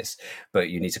caveats to this, but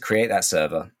you need to create that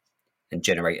server and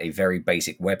generate a very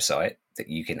basic website that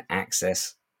you can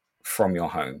access from your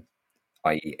home,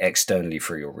 i.e. externally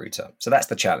through your router. So that's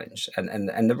the challenge.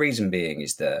 And the reason being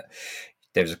is that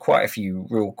there's quite a few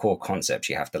real core concepts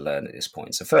you have to learn at this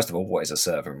point. So first of all, what is a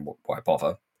server and why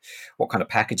bother? What kind of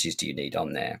packages do you need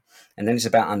on there? And then it's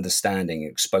about understanding,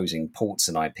 exposing ports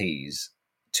and IPs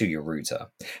to your router.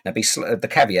 Now, the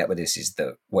caveat with this is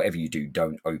that whatever you do,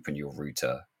 don't open your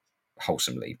router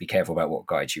wholesomely. Be careful about what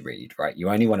guides you read, right? You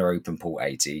only want to open port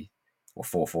 80 or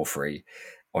 443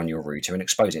 on your router and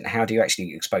expose it. And how do you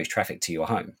actually expose traffic to your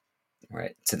home,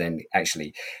 right? To then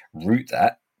actually route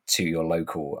that to your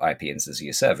local IP instance of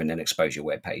your server and then expose your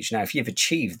web page. Now, if you've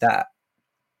achieved that,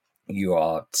 you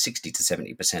are 60 to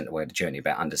 70% of the way the journey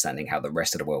about understanding how the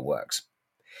rest of the world works.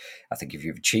 I think if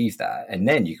you've achieved that, and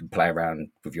then you can play around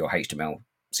with your HTML,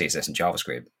 CSS, and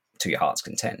JavaScript to your heart's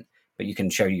content, but you can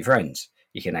show your friends,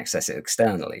 you can access it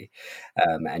externally,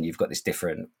 and you've got this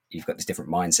different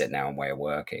mindset now and way of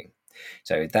working.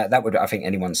 So that would, I think,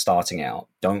 anyone starting out,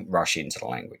 don't rush into the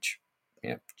language. You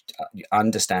know,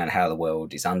 understand how the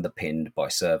world is underpinned by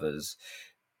servers,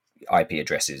 IP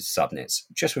addresses, subnets,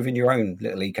 just within your own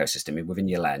little ecosystem, within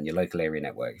your LAN, your local area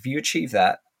network. If you achieve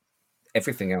that,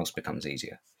 everything else becomes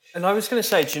easier. And I was going to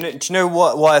say, do you know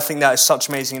why I think that is such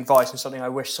amazing advice and something I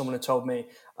wish someone had told me?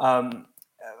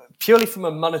 Purely from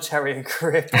a monetary and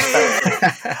career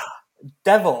perspective,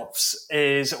 DevOps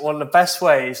is one of the best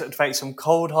ways to make some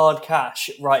cold hard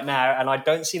cash right now, and I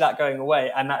don't see that going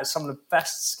away. And that is some of the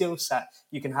best skill set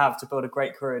you can have to build a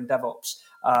great career in DevOps.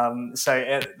 It's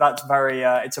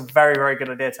a very, very good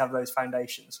idea to have those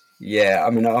foundations. Yeah, I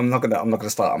mean, I'm not gonna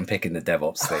start unpicking the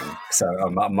DevOps thing. So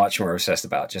I'm much more obsessed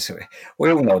about just,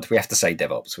 we all know we have to say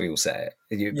DevOps. We all say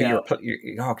it. You're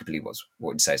arguably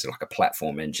what you'd say is like a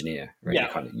platform engineer. Right?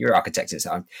 Yeah. You're architecting.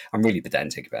 So I'm really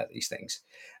pedantic about these things,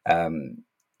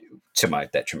 to my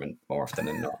detriment more often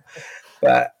than not.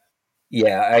 But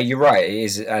yeah, you're right. It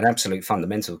is an absolute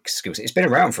fundamental skill set. It's been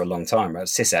around for a long time, right?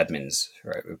 Sysadmins,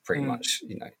 right? Pretty much,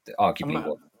 arguably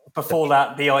what. Before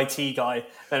that, the IT guy,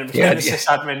 then it became the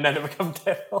sysadmin, then it became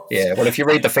DevOps. Yeah, well, if you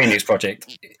read the Phoenix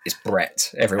Project, it's Brett.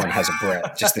 Everyone has a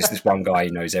Brett. Just this one guy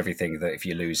who knows everything, that if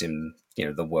you lose him,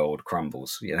 the world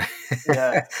crumbles,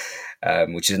 Yeah.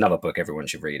 Which is another book everyone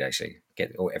should read, actually.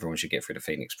 Everyone should get through the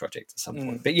Phoenix Project at some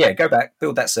point. But yeah, go back,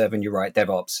 build that server, and you're right,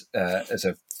 DevOps as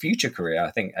a future career,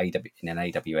 I think in an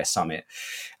AWS summit,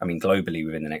 I mean, globally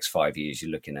within the next 5 years,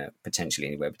 you're looking at potentially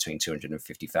anywhere between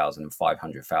 250,000 and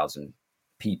 500,000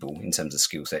 people in terms of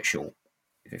skill set short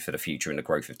for the future and the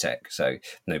growth of tech. So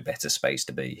no better space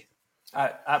to be.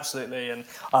 Absolutely. And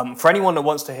for anyone that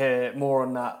wants to hear more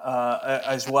on that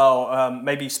as well,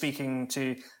 maybe speaking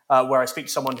to where I speak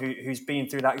to someone who's been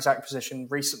through that exact position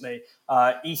recently,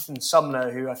 Ethan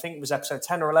Sumner, who I think was episode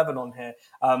 10 or 11 on here.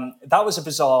 That was a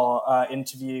bizarre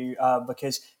interview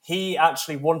because he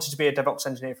actually wanted to be a DevOps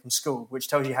engineer from school, which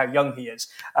tells you how young he is.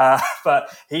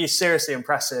 But he is seriously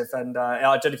impressive. And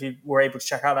I don't know if you were able to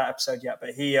check out that episode yet,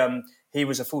 but he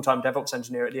was a full-time DevOps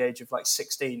engineer at the age of like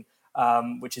 16.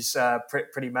 Which is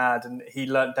pretty mad, and he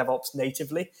learned DevOps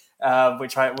natively,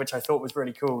 which I thought was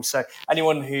really cool. So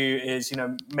anyone who is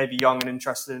maybe young and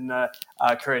interested in a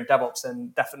career in DevOps,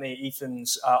 then definitely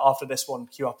Ethan's after this one,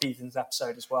 queue up Ethan's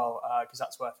episode as well, because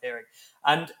that's worth hearing.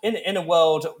 And in a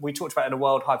world, we talked about in a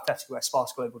world hypothetically where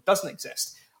Sparta Global doesn't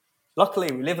exist.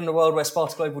 Luckily, we live in a world where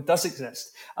Sparta Global does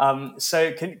exist.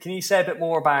 So can you say a bit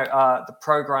more about the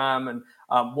program and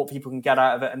what people can get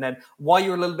out of it, and then why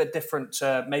you're a little bit different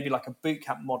to maybe like a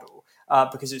bootcamp model,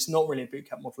 because it's not really a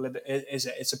bootcamp model, is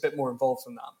it? It's a bit more involved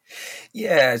than that.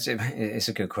 Yeah, it's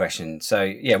a good question. So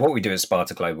yeah, what we do at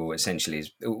Sparta Global essentially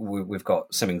is we've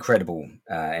got some incredible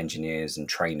engineers and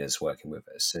trainers working with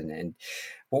us, and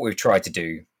what we've tried to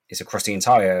do is across the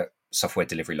entire software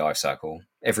delivery lifecycle,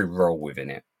 every role within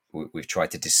it, we've tried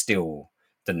to distill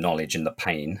the knowledge and the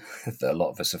pain that a lot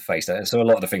of us have faced. So a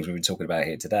lot of the things we've been talking about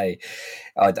here today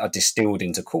are distilled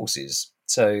into courses.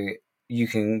 So you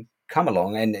can come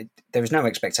along, and there is no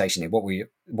expectation here.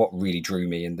 What really drew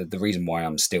me, and the reason why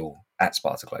I'm still at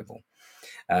Sparta Global,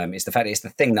 is the fact that it's the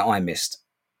thing that I missed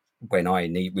when I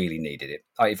really needed it.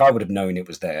 If I would have known it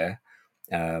was there,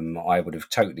 I would have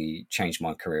totally changed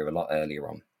my career a lot earlier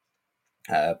on.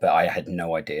 But I had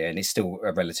no idea, and it's still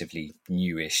a relatively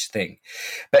newish thing.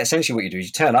 But essentially what you do is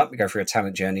you turn up, you go through a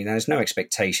talent journey, and there's no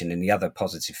expectation. And the other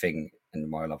positive thing,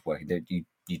 and why I love working,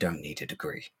 you don't need a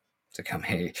degree to come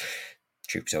here.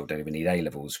 Truth be told, don't even need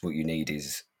A-levels. What you need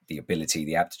is the ability,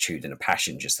 the aptitude, and a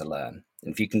passion just to learn.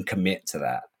 And if you can commit to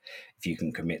that,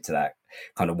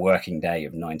 kind of working day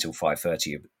of 9 till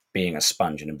 5:30, of being a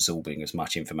sponge and absorbing as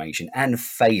much information and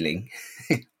failing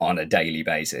on a daily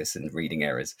basis and reading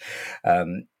errors,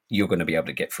 you're going to be able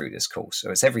to get through this course.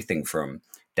 So it's everything from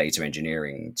data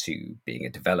engineering to being a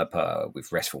developer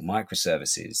with RESTful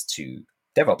microservices to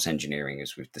DevOps engineering,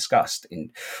 as we've discussed,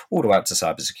 all the way up to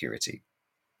cybersecurity.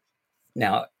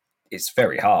 Now, it's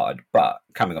very hard, but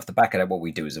coming off the back of that, what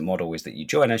we do as a model is that you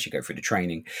join us, you go through the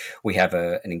training. We have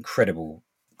an incredible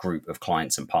group of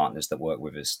clients and partners that work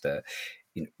with us that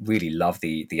really love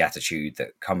the attitude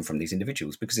that come from these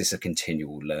individuals, because it's a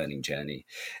continual learning journey.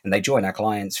 And they join our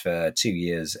clients for 2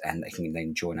 years, and they can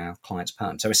then join our clients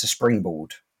perm. So it's a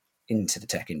springboard into the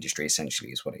tech industry,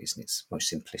 essentially, is what it is in its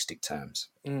most simplistic terms.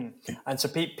 And so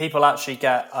people actually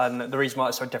get, and the reason why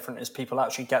it's so different is people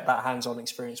actually get that hands-on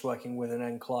experience working with an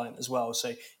end client as well.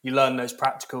 So you learn those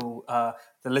practical,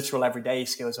 the literal everyday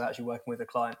skills of actually working with a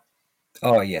client.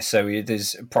 Oh, yeah. So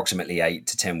there's approximately 8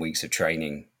 to 10 weeks of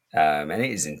training, and it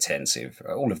is intensive.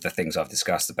 All of the things I've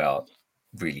discussed about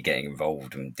really getting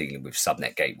involved and dealing with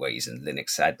subnet gateways and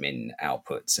Linux admin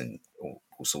outputs and all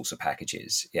sorts of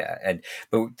packages. Yeah.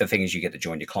 But the thing is, you get to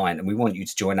join your client, and we want you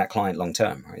to join that client long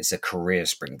term. Right? It's a career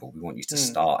springboard. We want you to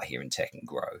start here in tech and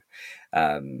grow.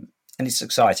 And it's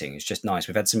exciting. It's just nice.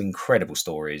 We've had some incredible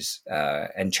stories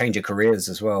and change of careers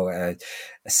as well. A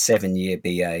 7-year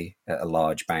BA at a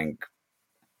large bank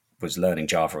was learning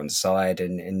Java on the side,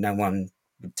 and no one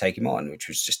would take him on, which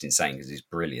was just insane because he's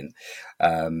brilliant.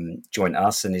 Joined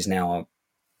us and is now,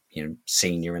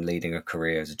 senior and leading a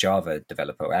career as a Java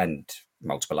developer and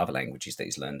multiple other languages that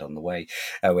he's learned on the way.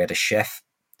 We had a chef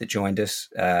that joined us,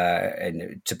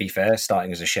 and to be fair,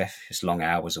 starting as a chef, it's long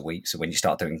hours a week. So when you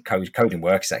start doing coding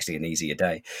work, it's actually an easier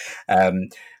day. But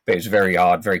it was very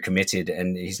hard, very committed,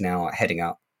 and he's now heading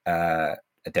up a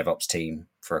DevOps team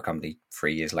for a company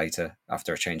 3 years later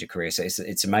after a change of career. So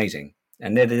it's amazing.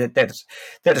 And they're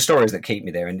the stories that keep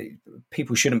me there. And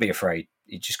people shouldn't be afraid.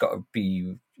 You just got to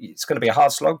be, it's going to be a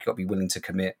hard slog. You've got to be willing to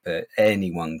commit, but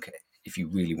anyone, if you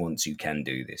really want to, can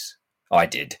do this. I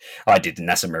did, and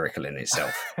that's a miracle in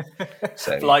itself.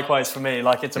 So likewise for me,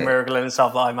 it's a miracle in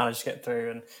itself that I managed to get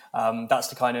through, and that's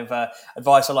the kind of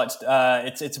advice I like to.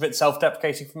 It's a bit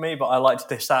self-deprecating for me, but I like to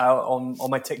dish that out on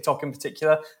my TikTok in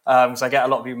particular, because I get a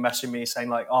lot of people messaging me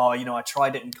saying I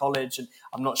tried it in college and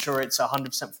I'm not sure it's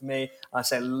 100% for me. And I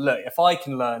say, look, if I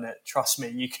can learn it, trust me,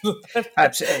 you can learn it.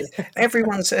 Absolutely.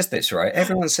 Everyone says this, right?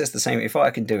 Everyone says the same. If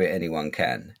I can do it, anyone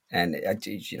can. And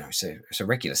it's a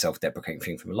regular self-deprecating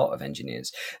thing from a lot of engineers.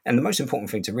 And the most important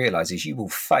thing to realize is you will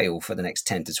fail for the next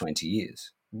 10 to 20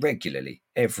 years regularly,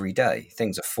 every day.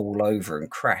 Things will fall over and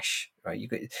crash, right?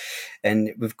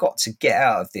 And we've got to get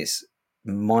out of this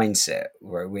mindset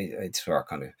where we're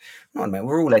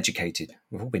all educated.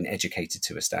 We've all been educated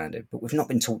to a standard, but we've not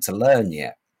been taught to learn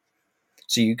yet.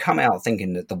 So you come out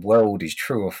thinking that the world is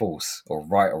true or false or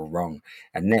right or wrong.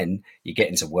 And then you get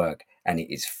into work and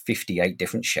it is 58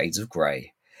 different shades of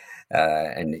grey.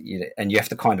 And you have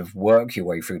to kind of work your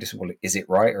way through this. Well, is it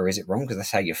right or is it wrong? Because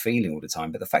that's how you're feeling all the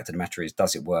time. But the fact of the matter is,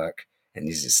 does it work? And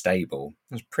is it stable?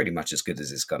 It's pretty much as good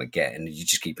as it's going to get. And you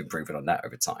just keep improving on that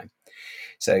over time.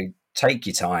 So take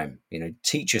your time,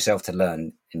 teach yourself to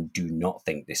learn, and do not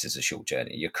think this is a short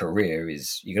journey. Your career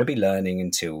you're going to be learning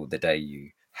until the day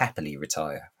you happily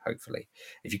retire, hopefully.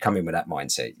 If you come in with that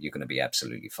mindset, you're going to be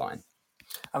absolutely fine.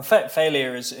 And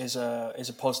failure is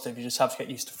a positive. You just have to get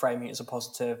used to framing it as a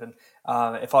positive. And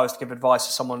if I was to give advice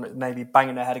to someone maybe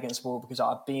banging their head against the wall, because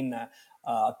I've been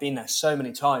there so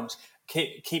many times,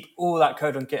 keep all that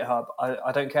code on GitHub.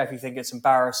 I don't care if you think it's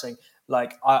embarrassing.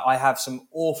 I have some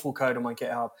awful code on my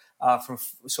GitHub from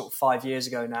sort of 5 years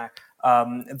ago now.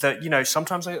 That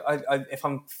sometimes I if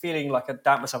I'm feeling like I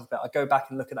doubt myself a bit, I go back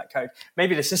and look at that code.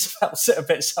 Maybe this is a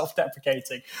bit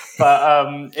self-deprecating,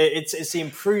 but it's the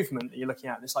improvement that you're looking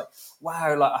at. It's like,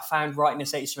 wow, I found writing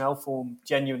this HTML form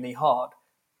genuinely hard.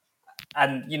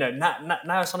 And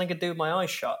now it's something I can do with my eyes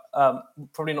shut.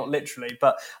 Probably not literally,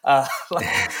 but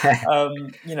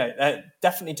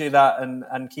definitely do that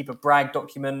and keep a brag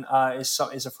document.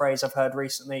 Is a phrase I've heard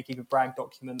recently. Keep a brag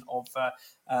document of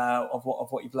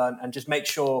what you've learned, and just make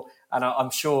sure. And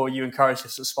I'm sure you encourage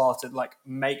this at Spartan.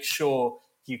 Make sure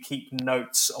you keep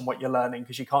notes on what you're learning,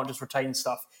 because you can't just retain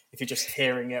stuff if you're just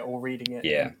hearing it or reading it.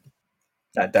 Yeah,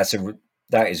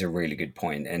 that is a really good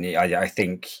point, and I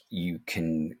think you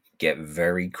can get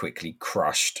very quickly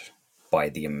crushed by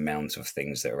the amount of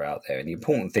things that are out there. And the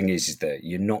important thing is that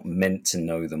you're not meant to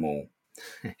know them all.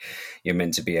 You're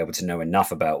meant to be able to know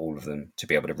enough about all of them to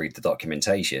be able to read the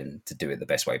documentation to do it the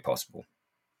best way possible.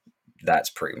 That's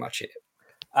pretty much it.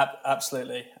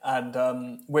 Absolutely.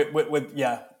 And with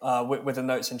the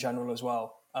notes in general as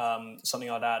well, something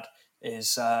I'd add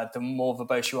is the more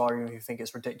verbose you are, and you think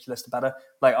it's ridiculous, the better.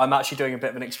 I'm actually doing a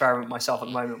bit of an experiment myself at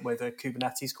the moment with a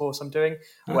Kubernetes course I'm doing,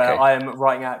 where I am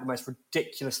writing out the most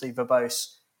ridiculously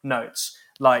verbose notes.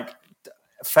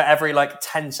 For every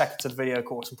 10 seconds of the video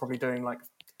course, I'm probably doing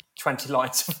 20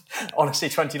 lines, honestly,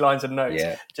 20 lines of notes.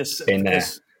 Yeah, just been there.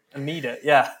 And need it,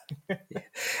 yeah. Yeah.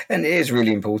 And it is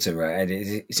really important, right? And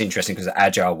it's interesting because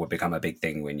agile will become a big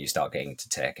thing when you start getting into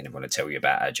tech, and I want to tell you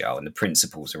about agile and the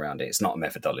principles around it. It's not a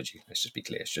methodology. Let's just be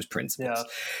clear. It's just principles.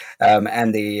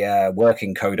 And the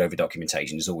working code over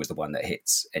documentation is always the one that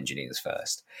hits engineers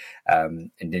first.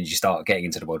 And then you start getting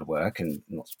into the world of work, and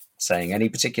I'm not saying any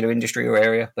particular industry or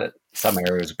area, but some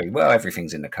areas will be, well,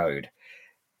 everything's in the code.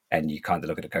 And you kind of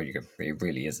look at the code, you go, it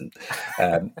really isn't.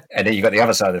 And then you've got the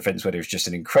other side of the fence where there's just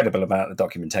an incredible amount of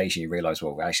documentation. You realise,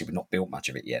 well, actually, we've not built much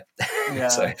of it yet. Yeah.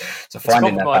 so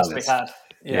finding that balance. To be had.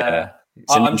 Yeah.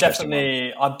 I'm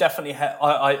definitely,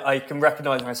 I can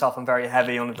recognise myself. I'm very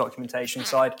heavy on the documentation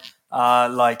side,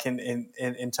 like in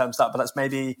terms of that. But that's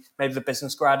maybe the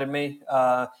business grad in me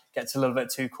gets a little bit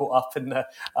too caught up in the.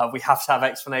 We have to have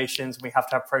explanations. We have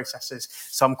to have processes.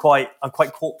 So I'm quite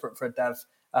corporate for a dev.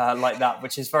 Like that,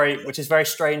 which is very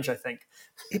strange, I think.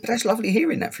 Yeah, but that's lovely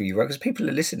hearing that from you, right? Because people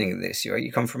are listening to this. You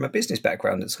come from a business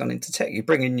background that's gone into tech. You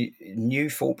bring in new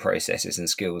thought processes and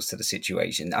skills to the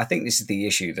situation. I think this is the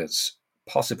issue that's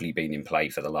possibly been in play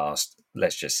for the last,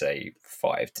 let's just say,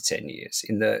 5 to 10 years.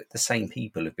 In the same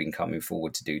people have been coming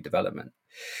forward to do development.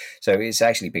 So it's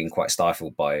actually been quite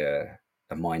stifled by a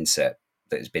mindset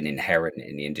that has been inherent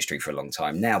in the industry for a long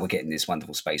time. Now we're getting this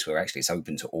wonderful space where actually it's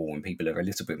open to all, and people are a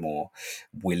little bit more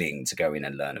willing to go in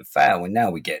and learn and fail. And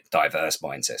now we get diverse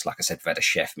mindsets. Like I said, we've had a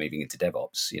chef moving into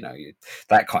DevOps,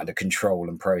 that kind of control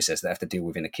and process they have to deal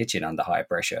with in a kitchen under high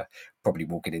pressure, probably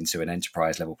walking into an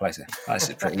enterprise level place.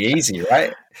 That's pretty easy,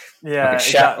 right? Yeah,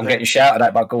 I'm getting shouted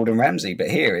at by Gordon Ramsay,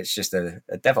 but here it's just a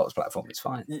DevOps platform. It's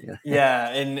fine.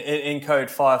 Yeah, in code,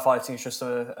 firefighting is just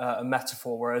a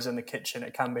metaphor, whereas in the kitchen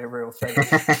it can be a real thing.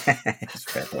 That's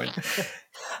a fair point.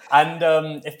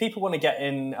 And if people want to get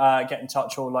in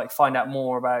touch or like find out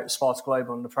more about Sparta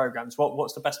Global and the programs,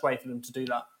 what's the best way for them to do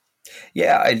that?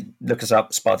 Yeah, I look us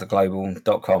up,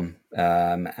 spartaglobal.com,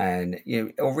 and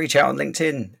or reach out on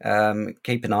LinkedIn.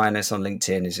 Keep an eye on us on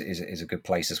LinkedIn is a good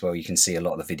place as well. You can see a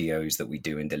lot of the videos that we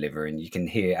do and deliver, and you can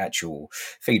hear actual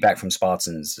feedback from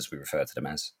Spartans, as we refer to them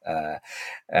as,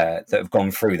 that have gone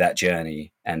through that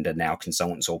journey and are now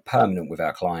consultants or permanent with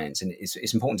our clients. And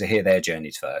it's important to hear their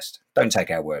journeys first. Don't take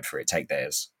our word for it, take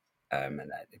theirs.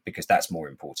 Because that's more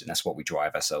important. That's what we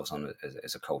drive ourselves on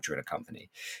as a culture in a company.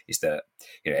 Is that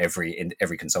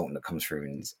every consultant that comes through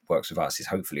and works with us is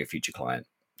hopefully a future client.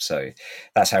 So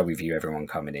that's how we view everyone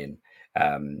coming in.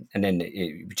 And then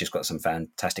we've just got some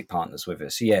fantastic partners with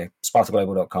us. So yeah,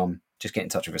 spartaglobal.com. Just get in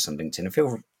touch with us on LinkedIn and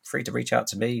feel free to reach out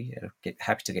to me.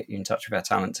 Happy to get you in touch with our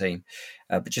talent team.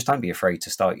 But just don't be afraid to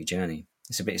start your journey.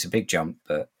 It's a big jump,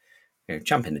 but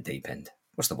jump in the deep end.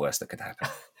 What's the worst that could happen?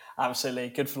 Absolutely,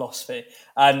 good philosophy.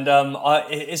 And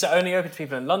is it only open to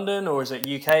people in London, or is it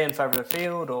UK and further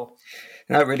afield? Or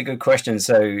no, really good question.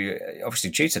 So obviously,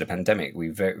 due to the pandemic, we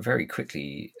very, very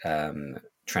quickly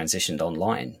transitioned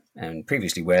online. And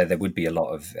previously, where there would be a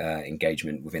lot of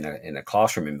engagement within a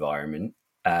classroom environment,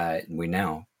 we're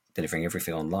now delivering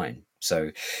everything online.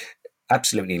 So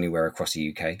absolutely anywhere across the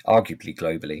UK, arguably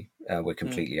globally, we're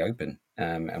completely open.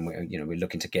 And we're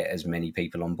looking to get as many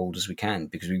people on board as we can,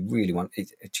 because we really want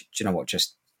it. Do you know what?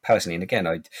 Just personally, and again,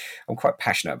 I'm quite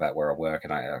passionate about where I work,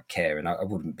 and I care, and I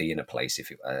wouldn't be in a place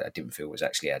if I didn't feel it was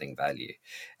actually adding value.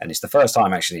 And it's the first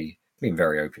time actually being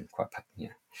very open, quite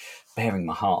bearing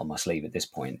my heart on my sleeve at this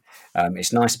point.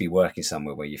 It's nice to be working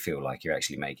somewhere where you feel like you're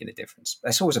actually making a difference.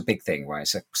 That's always a big thing, right?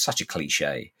 It's such a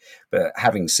cliche, but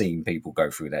having seen people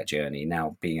go through that journey,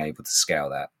 now being able to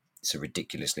scale that, it's a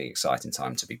ridiculously exciting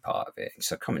time to be part of it.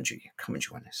 So come and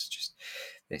join us. Just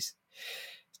it's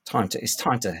time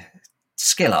to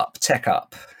skill up, tech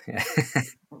up.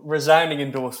 Resounding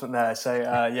endorsement there. So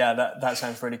that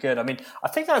sounds really good. I mean, I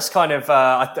think that's kind of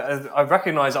I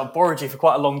recognise I've borrowed you for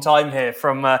quite a long time here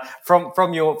from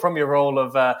your role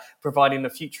of providing the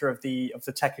future of the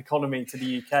tech economy to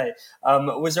the UK.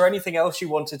 Was there anything else you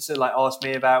wanted to ask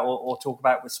me about or talk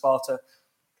about with Sparta?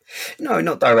 No,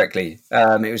 not directly.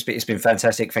 It's been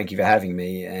fantastic. Thank you for having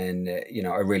me. And,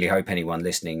 I really hope anyone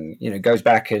listening, goes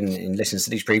back and listens to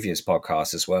these previous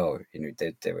podcasts as well.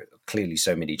 There are clearly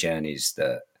so many journeys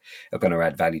that are going to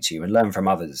add value to you, and learn from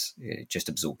others. Just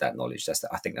absorb that knowledge.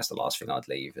 I think that's the last thing I'd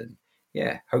leave. And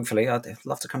hopefully I'd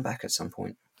love to come back at some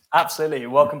point. Absolutely.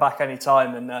 Welcome back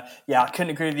anytime. And I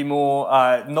couldn't agree with you more.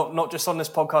 Not just on this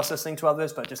podcast, listening to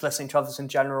others, but just listening to others in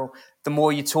general. the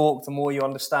more you talk, the more you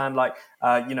understand. Like,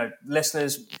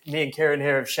 listeners, me and Kieran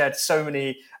here have shared so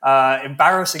many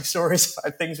embarrassing stories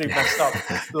about things we've messed up.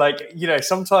 Like,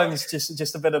 sometimes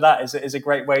just a bit of that is a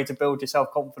great way to build your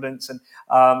self-confidence and,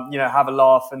 have a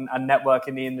laugh and network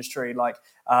in the industry. Like,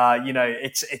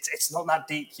 it's not that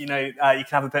deep. You can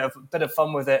have a bit of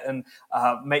fun with it and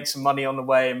make some money on the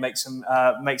way and make some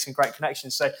great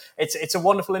connections. So it's a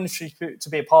wonderful industry to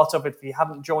be a part of. If you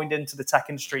haven't joined into the tech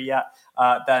industry yet,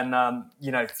 then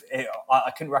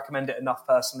I couldn't recommend it enough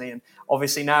personally. And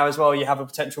obviously now as well, you have a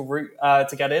potential route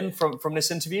to get in from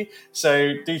this interview.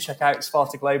 So do check out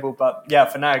Sparta Global. But yeah,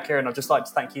 for now, Kieran, I'd just like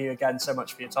to thank you again so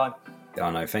much for your time. Oh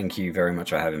no, thank you very much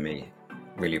for having me.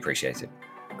 Really appreciate it.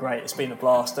 Great, it's been a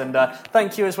blast. And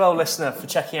thank you as well, listener, for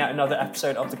checking out another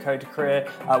episode of The Code to Career.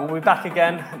 We'll be back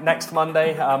again next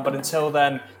Monday. But until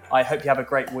then, I hope you have a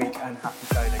great week and happy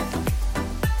coding.